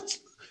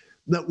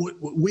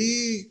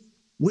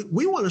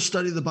want to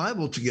study the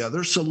Bible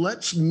together, so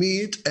let's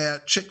meet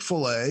at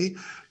Chick-fil-A,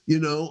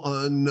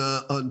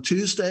 on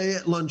Tuesday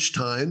at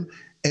lunchtime,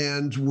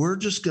 and we're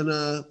just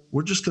gonna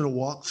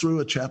walk through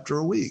a chapter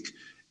a week.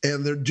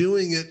 And they're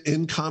doing it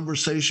in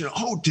conversation.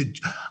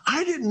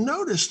 I didn't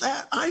notice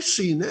that. I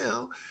see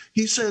now.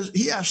 He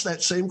asked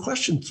that same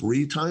question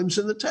 3 times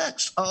in the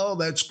text. Oh,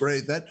 that's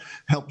great. That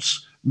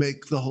helps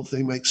make the whole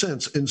thing make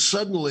sense. And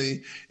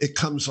suddenly it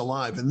comes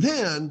alive. And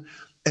then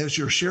as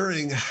you're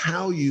sharing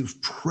how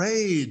you've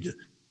prayed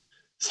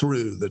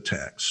through the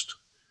text,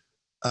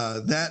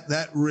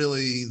 that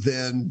really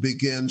then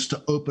begins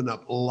to open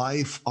up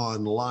life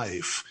on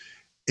life.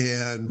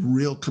 And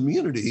real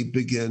community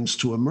begins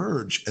to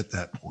emerge at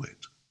that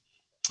point.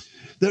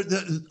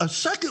 A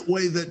second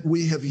way that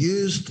we have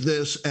used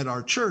this at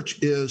our church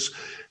is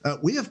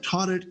we have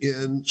taught it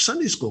in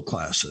Sunday school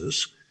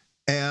classes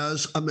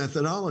as a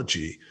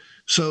methodology.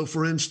 So,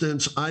 for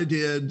instance, I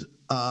did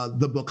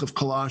the book of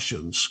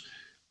Colossians.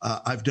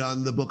 I've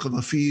done the book of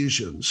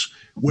Ephesians,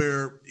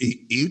 where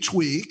each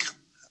week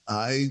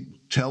I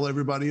tell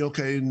everybody,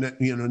 okay,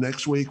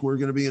 next week we're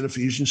going to be in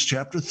Ephesians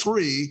chapter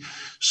 3.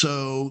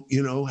 So,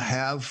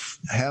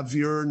 have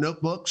your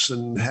notebooks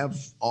and have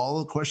all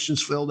the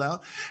questions filled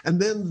out.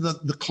 And then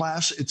the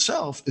class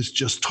itself is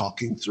just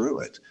talking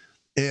through it.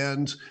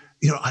 And,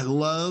 I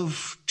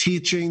love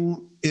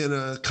teaching in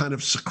a kind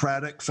of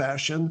Socratic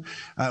fashion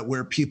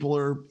where people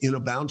are,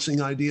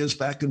 bouncing ideas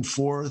back and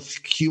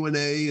forth.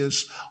 Q&A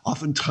is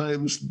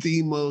oftentimes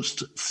the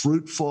most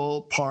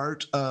fruitful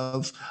part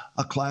of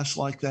a class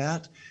like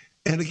that.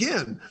 And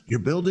again, you're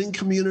building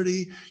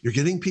community, you're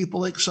getting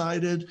people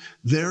excited,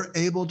 they're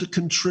able to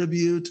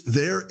contribute,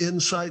 their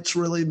insights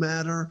really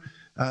matter.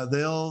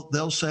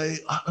 They'll say,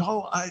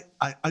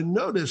 I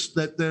noticed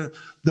that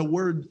the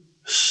word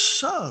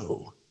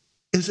so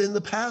is in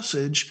the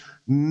passage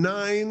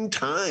 9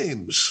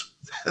 times.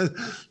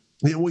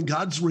 When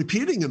God's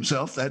repeating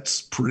himself,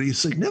 that's pretty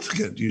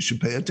significant. You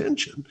should pay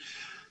attention.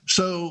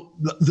 So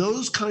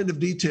those kind of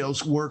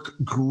details work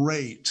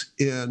great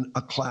in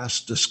a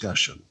class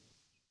discussion.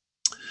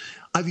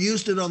 I've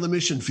used it on the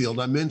mission field.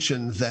 I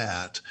mentioned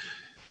that.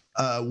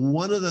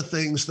 One of the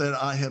things that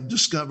I have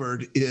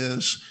discovered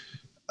is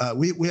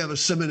we have a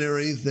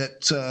seminary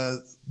that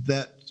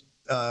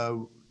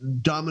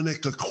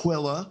Dominic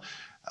Aquila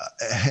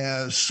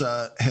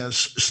has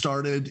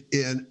started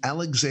in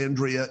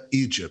Alexandria,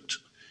 Egypt.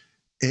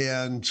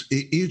 And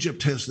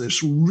Egypt has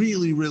this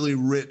really, really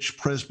rich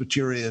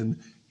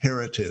Presbyterian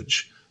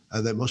heritage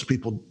that most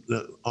people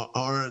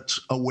aren't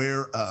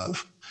aware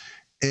of.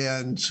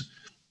 And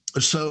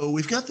so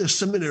we've got this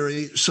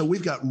seminary. So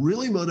we've got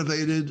really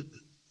motivated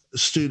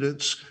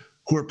students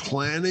who are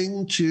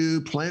planning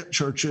to plant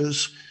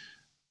churches.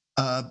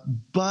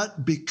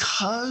 But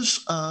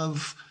because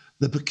of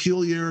the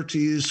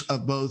peculiarities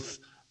of both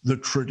the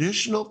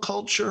traditional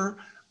culture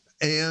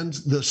and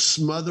the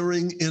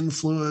smothering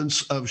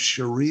influence of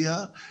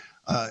Sharia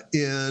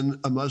in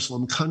a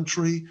Muslim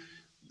country,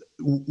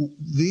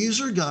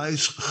 these are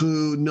guys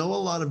who know a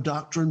lot of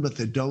doctrine, but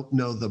they don't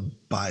know the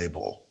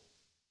Bible.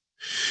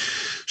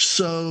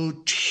 So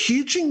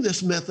teaching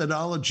this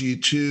methodology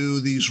to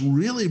these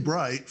really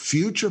bright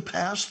future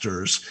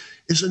pastors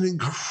is an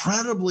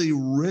incredibly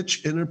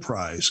rich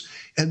enterprise,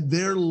 and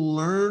they're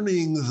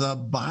learning the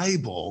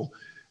Bible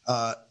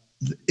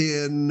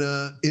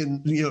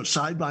in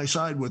side by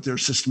side with their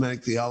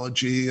systematic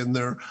theology and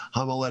their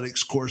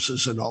homiletics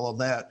courses and all of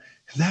that.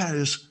 That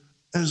is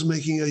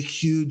making a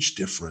huge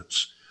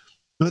difference.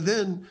 But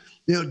then,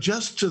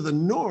 just to the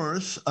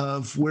north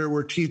of where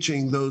we're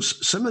teaching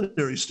those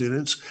seminary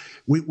students,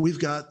 we've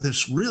got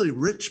this really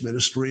rich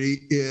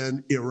ministry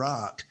in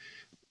Iraq,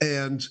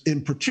 and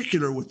in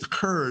particular with the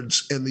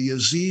Kurds and the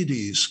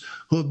Yazidis,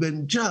 who have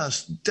been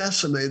just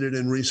decimated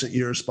in recent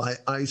years by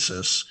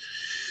ISIS.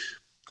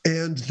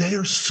 And they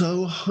are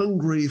so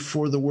hungry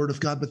for the Word of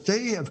God, but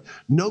they have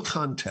no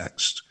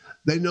context.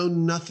 They know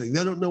nothing.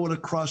 They don't know what a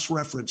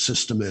cross-reference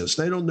system is.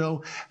 They don't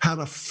know how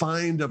to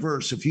find a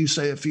verse. If you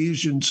say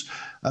Ephesians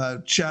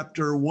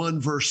chapter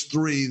 1, verse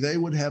 3, they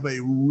would have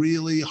a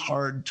really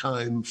hard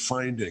time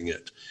finding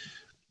it.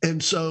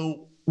 And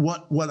so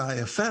what I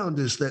have found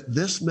is that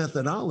this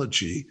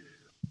methodology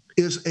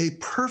is a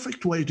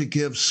perfect way to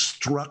give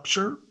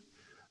structure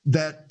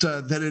that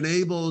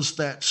enables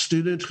that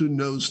student who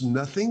knows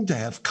nothing to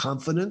have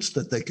confidence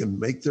that they can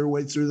make their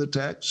way through the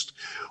text,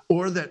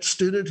 or that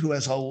student who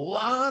has a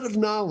lot of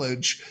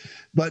knowledge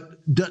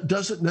but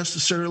doesn't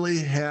necessarily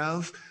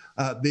have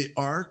the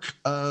arc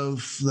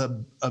of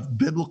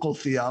biblical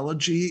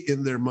theology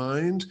in their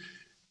mind.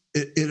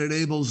 It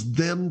enables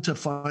them to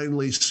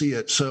finally see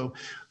it. So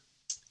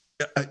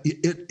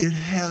it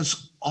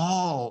has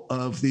all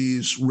of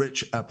these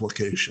rich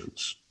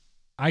applications.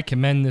 I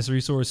commend this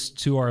resource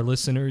to our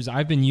listeners.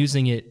 I've been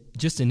using it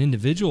just in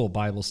individual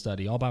Bible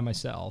study all by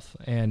myself,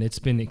 and it's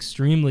been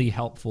extremely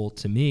helpful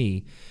to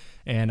me.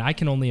 And I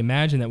can only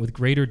imagine that with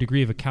greater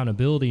degree of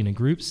accountability in a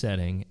group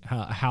setting,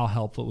 how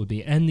helpful it would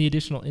be, and the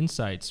additional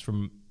insights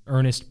from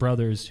earnest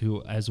brothers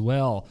who as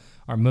well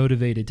are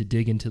motivated to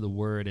dig into the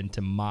Word and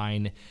to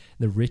mine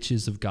the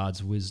riches of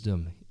God's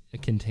wisdom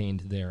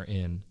contained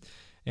therein.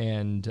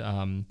 And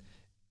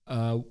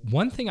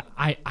one thing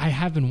I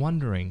have been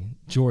wondering,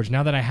 George,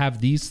 now that I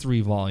have these 3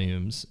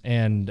 volumes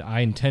and I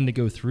intend to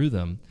go through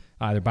them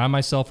either by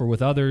myself or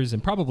with others,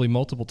 and probably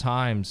multiple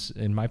times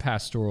in my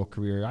pastoral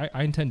career,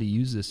 I intend to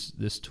use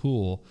this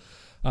tool.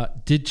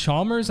 Did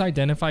Chalmers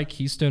identify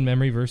keystone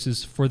memory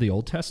verses for the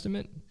Old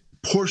Testament?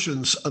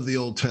 Portions of the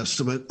Old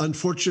Testament.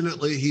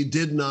 Unfortunately, he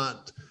did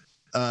not,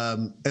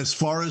 as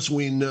far as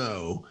we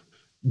know,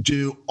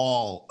 do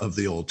all of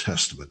the Old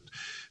Testament.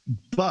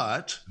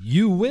 But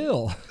you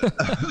will.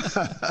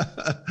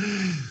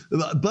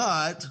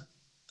 but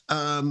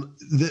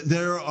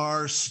there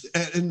are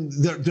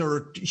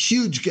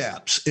huge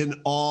gaps in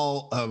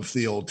all of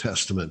the Old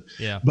Testament.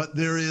 Yeah. But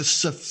there is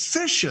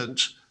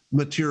sufficient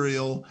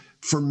material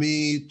for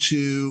me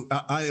to.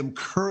 I am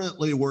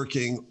currently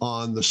working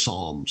on the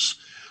Psalms,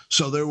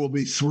 so there will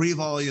be 3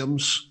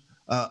 volumes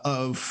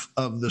of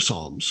the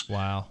Psalms.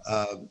 Wow.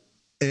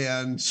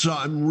 And so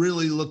I'm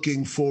really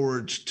looking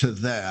forward to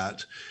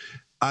that.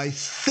 I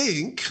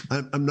think,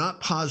 I'm not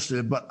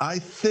positive, but I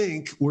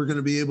think we're going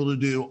to be able to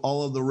do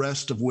all of the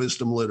rest of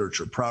wisdom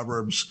literature,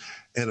 Proverbs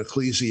and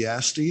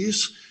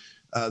Ecclesiastes.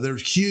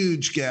 There's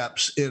huge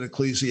gaps in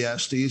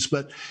Ecclesiastes,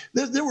 but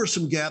there were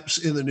some gaps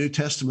in the New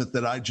Testament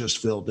that I just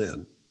filled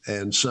in.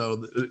 And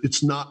so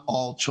it's not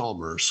all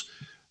Chalmers.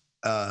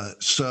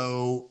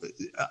 So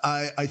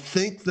I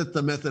think that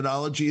the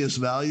methodology is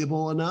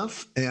valuable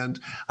enough, and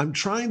I'm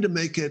trying to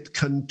make it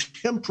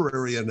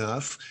contemporary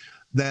enough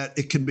that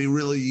it can be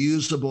really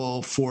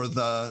usable for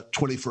the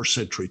 21st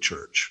century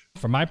church.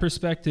 From my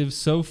perspective,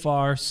 so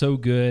far, so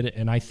good.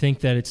 And I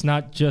think that it's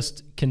not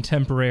just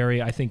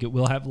contemporary. I think it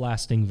will have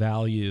lasting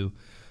value.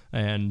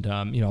 And,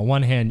 on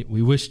one hand,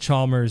 we wish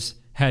Chalmers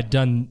had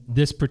done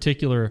this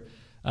particular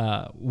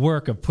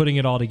work of putting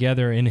it all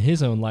together in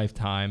his own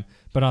lifetime.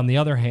 But on the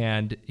other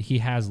hand, he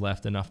has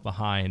left enough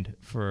behind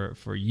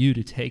for you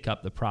to take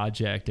up the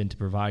project and to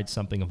provide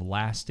something of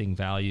lasting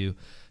value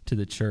to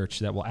the church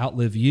that will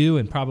outlive you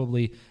and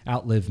probably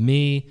outlive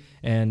me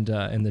and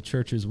the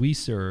churches we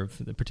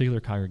serve, the particular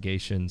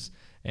congregations,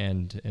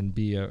 and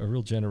be a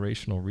real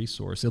generational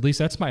resource. At least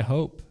that's my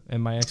hope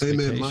and my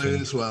expectation. Amen.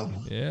 Mine as well.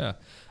 Yeah.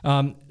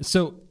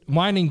 So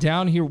winding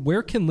down here,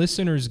 where can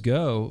listeners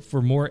go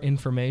for more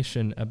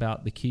information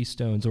about the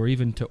Keystones, or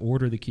even to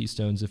order the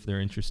Keystones if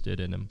they're interested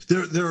in them?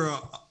 There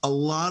are a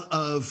lot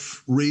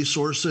of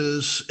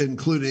resources,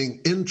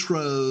 including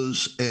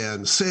intros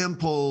and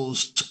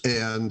samples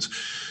and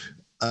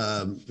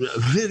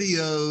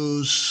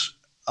videos,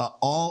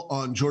 all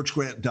on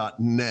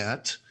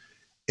georgegrant.net.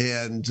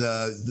 And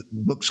the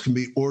books can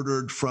be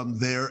ordered from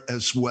there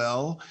as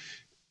well.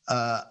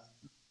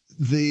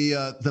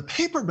 The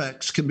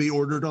paperbacks can be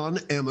ordered on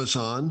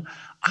Amazon.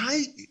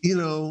 I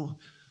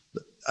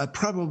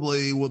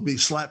probably will be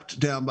slapped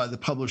down by the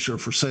publisher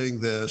for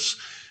saying this,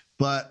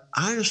 but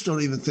I just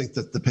don't even think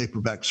that the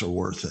paperbacks are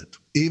worth it,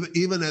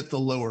 even at the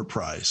lower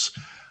price.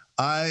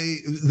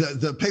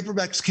 the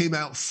paperbacks came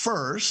out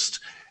first,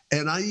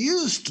 and I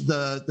used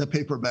the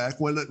paperback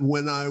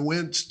when I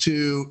went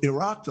to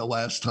Iraq the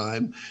last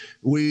time.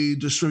 We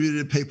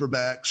distributed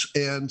paperbacks,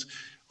 and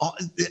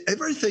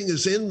everything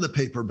is in the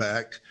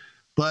paperback.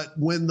 But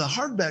when the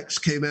hardbacks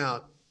came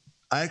out,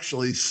 I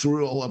actually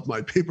threw all of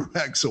my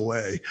paperbacks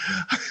away.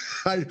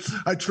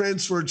 I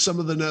transferred some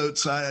of the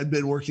notes. I had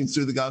been working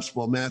through the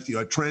Gospel of Matthew.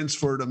 I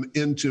transferred them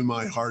into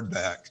my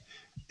hardback,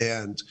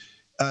 and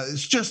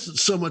it's just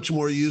so much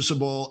more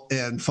usable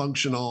and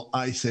functional,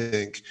 I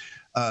think.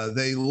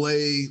 They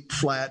lay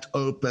flat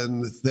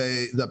open.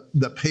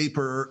 The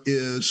paper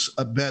is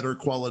a better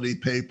quality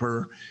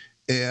paper,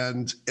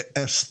 and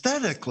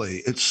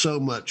aesthetically, it's so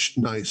much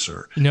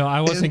nicer. No,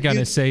 I wasn't going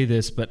to say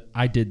this, but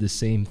I did the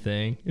same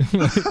thing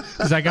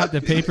because I got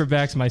the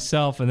paperbacks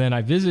myself, and then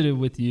I visited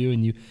with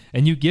you,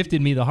 and you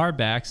gifted me the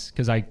hardbacks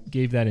because I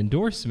gave that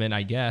endorsement,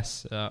 I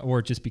guess,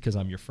 or just because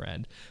I'm your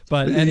friend.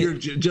 But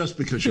just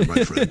because you're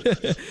my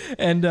friend.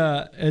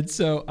 and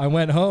so I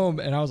went home,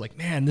 and I was like,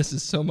 man, this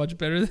is so much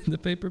better than the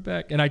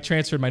paperback. And I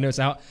transferred my notes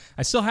out.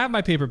 I still have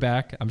my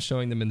paperback. I'm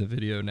showing them in the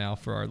video now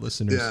for our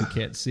listeners who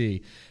can't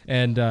see,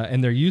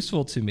 and they're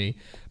useful to me,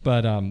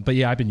 but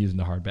yeah, I've been using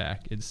the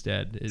hardback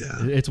instead.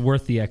 It's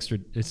worth the extra.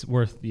 It's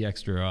worth the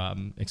extra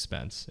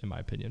expense, in my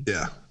opinion.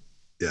 Yeah,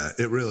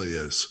 it really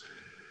is.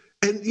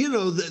 And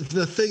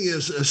the thing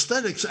is,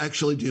 aesthetics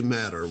actually do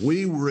matter.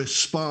 We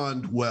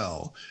respond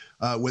well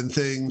when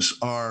things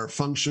are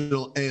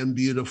functional and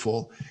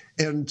beautiful,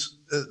 and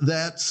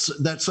that's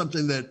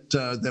something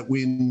that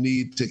we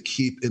need to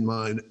keep in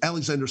mind.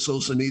 Alexander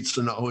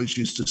Solzhenitsyn always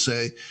used to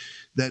say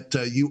that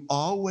you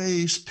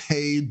always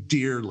pay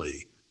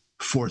dearly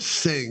for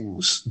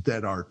things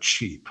that are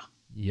cheap.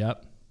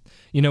 Yep.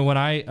 When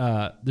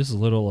this is a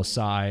little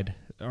aside,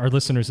 our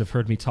listeners have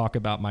heard me talk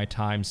about my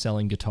time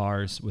selling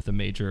guitars with a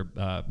major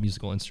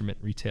musical instrument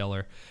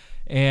retailer.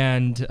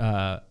 And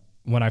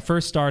when I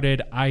first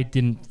started, I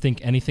didn't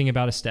think anything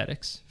about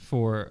aesthetics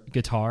for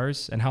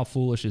guitars, and how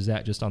foolish is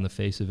that just on the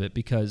face of it?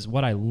 Because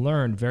what I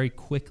learned very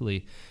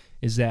quickly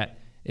is that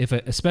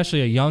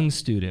especially a young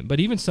student, but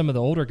even some of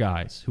the older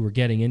guys who were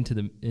getting into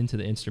the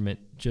instrument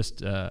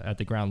just at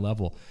the ground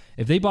level,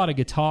 if they bought a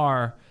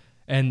guitar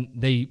and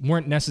they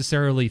weren't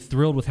necessarily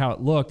thrilled with how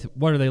it looked,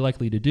 what are they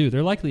likely to do?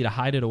 They're likely to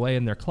hide it away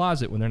in their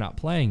closet when they're not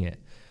playing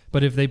it.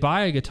 But if they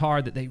buy a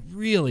guitar that they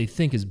really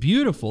think is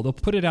beautiful, they'll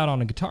put it out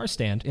on a guitar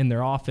stand in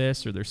their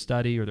office or their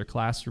study or their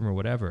classroom or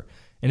whatever.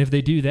 And if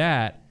they do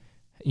that,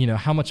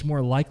 how much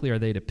more likely are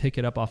they to pick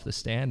it up off the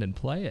stand and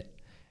play it?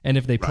 And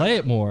if they play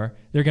it more,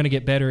 they're going to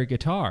get better at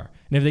guitar.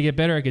 And if they get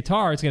better at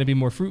guitar, it's going to be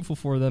more fruitful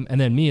for them.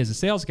 And then me as a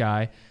sales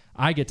guy,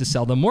 I get to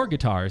sell them more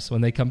guitars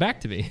when they come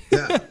back to me.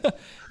 Yeah.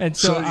 And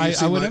so I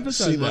would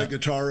emphasize that. See my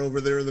guitar over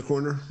there in the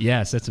corner?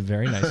 Yes, that's a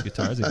very nice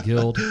guitar. It's a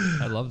Guild.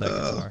 I love that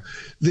guitar.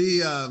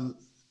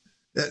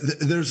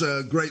 There's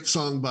a great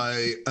song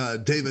by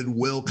David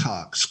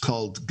Wilcox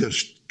called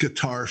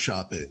Guitar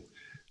Shopping.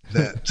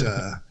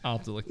 That I'll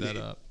have to look that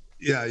up.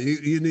 Yeah,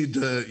 you need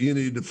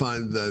to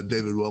find the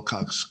David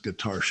Wilcox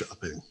Guitar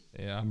Shopping.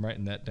 Yeah, I'm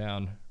writing that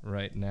down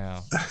right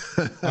now.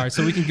 All right,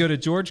 so we can go to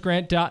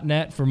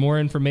georgegrant.net for more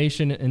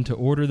information and to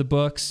order the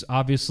books.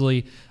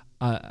 Obviously,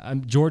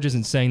 George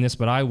isn't saying this,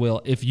 but I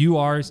will. If you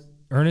are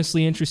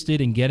earnestly interested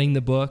in getting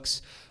the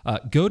books,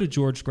 go to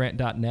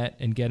georgegrant.net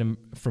and get them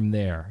from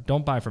there.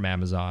 Don't buy from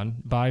Amazon.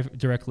 Buy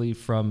directly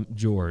from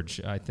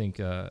George, I think,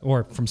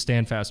 or from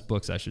Standfast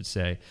Books, I should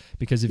say,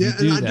 because if you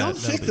do that, I don't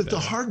think that the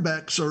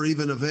hardbacks are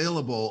even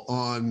available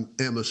on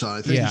Amazon.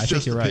 I think it's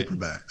just the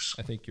paperbacks.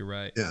 I think you're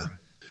right. Yeah.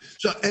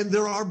 So, and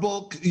there are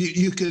bulk.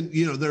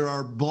 There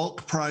are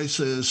bulk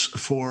prices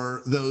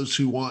for those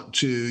who want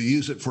to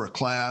use it for a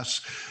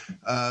class.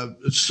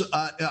 So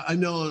I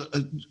know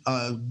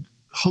a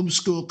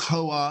homeschool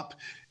co-op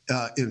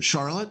in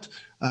Charlotte,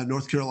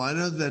 North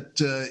Carolina, that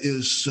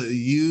is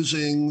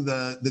using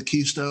the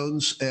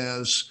Keystones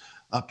as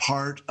a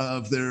part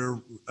of their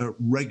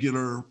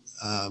regular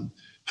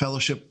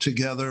fellowship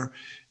together.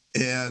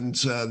 And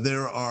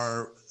there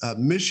are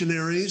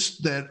missionaries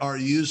that are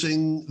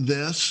using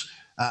this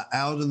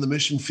out in the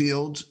mission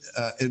field.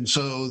 And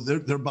so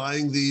they're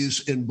buying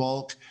these in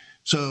bulk.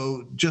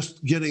 So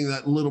just getting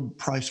that little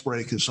price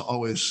break is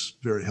always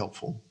very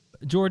helpful.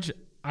 George,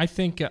 I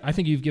think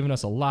you've given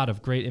us a lot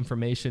of great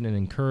information and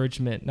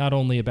encouragement, not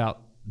only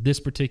about this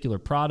particular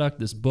product,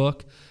 this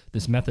book,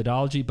 this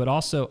methodology, but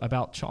also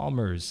about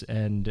Chalmers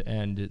and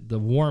the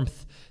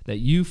warmth that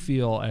you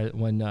feel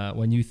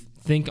when you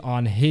think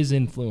on his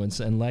influence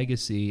and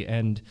legacy,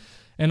 and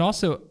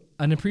also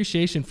an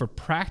appreciation for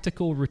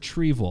practical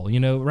retrieval.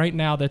 Right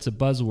now that's a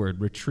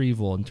buzzword,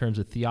 retrieval, in terms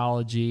of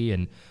theology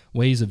and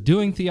ways of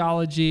doing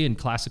theology and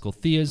classical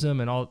theism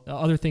and all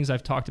other things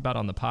I've talked about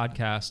on the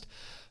podcast.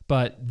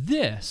 But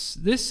this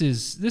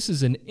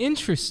is an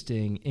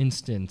interesting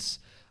instance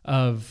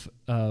of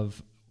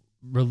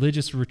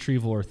religious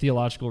retrieval or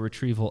theological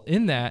retrieval,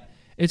 in that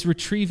it's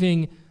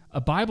retrieving a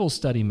Bible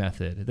study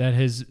method that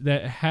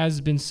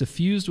has been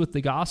suffused with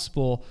the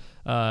gospel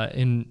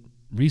in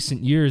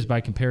recent years by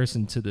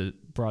comparison to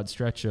broad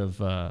stretch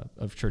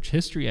of church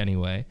history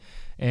anyway.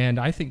 And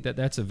I think that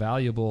that's a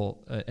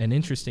valuable and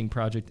interesting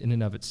project in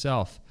and of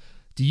itself.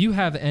 Do you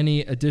have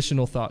any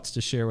additional thoughts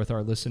to share with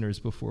our listeners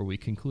before we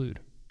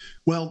conclude?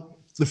 Well,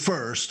 the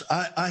first,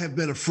 I have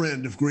been a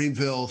friend of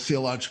Greenville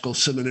Theological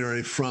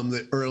Seminary from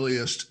the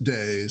earliest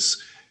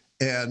days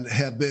and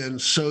have been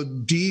so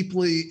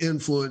deeply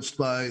influenced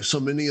by so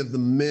many of the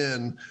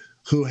men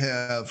who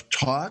have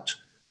taught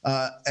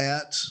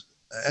at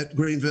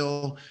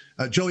Greenville.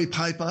 Joey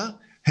Pipa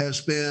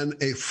has been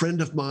a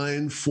friend of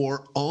mine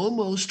for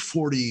almost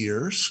 40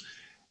 years.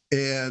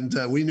 And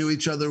we knew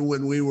each other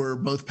when we were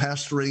both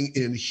pastoring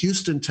in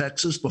Houston,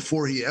 Texas,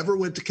 before he ever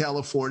went to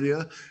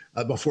California,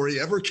 before he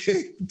ever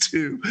came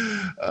to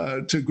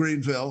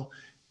Greenville.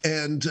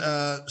 And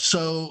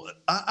so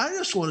I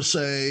just want to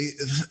say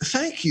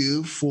thank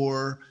you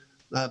for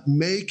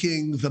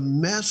making the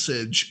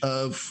message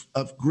of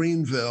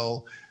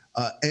Greenville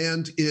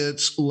and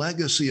its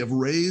legacy of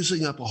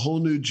raising up a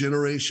whole new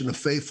generation of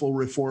faithful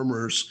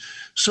reformers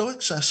so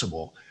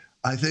accessible.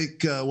 I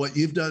think what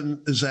you've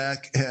done,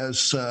 Zach,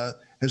 has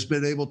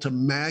been able to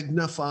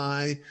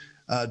magnify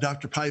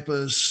Dr.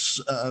 Pipa's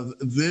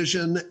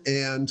vision,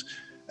 and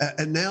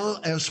now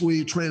as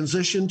we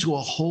transition to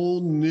a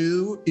whole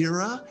new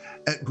era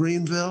at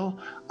Greenville,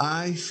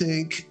 I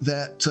think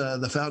that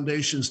the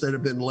foundations that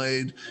have been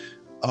laid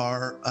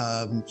are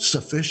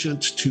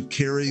sufficient to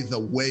carry the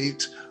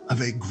weight of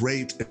a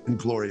great and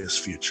glorious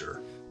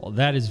future. Well,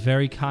 that is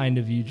very kind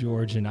of you,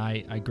 George, and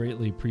I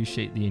greatly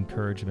appreciate the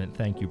encouragement.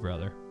 Thank you,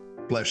 brother.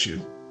 Bless you.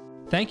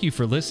 Thank you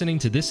for listening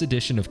to this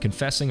edition of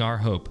Confessing Our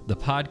Hope, the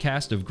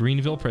podcast of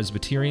Greenville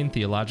Presbyterian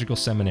Theological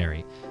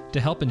Seminary. To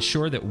help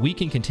ensure that we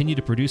can continue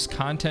to produce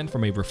content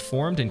from a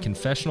Reformed and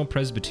confessional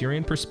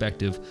Presbyterian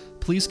perspective,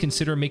 please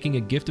consider making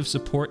a gift of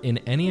support in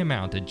any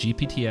amount at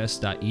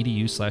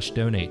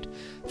gpts.edu/donate.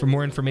 For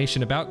more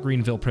information about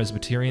Greenville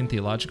Presbyterian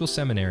Theological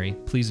Seminary,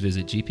 please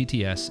visit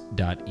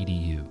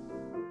gpts.edu.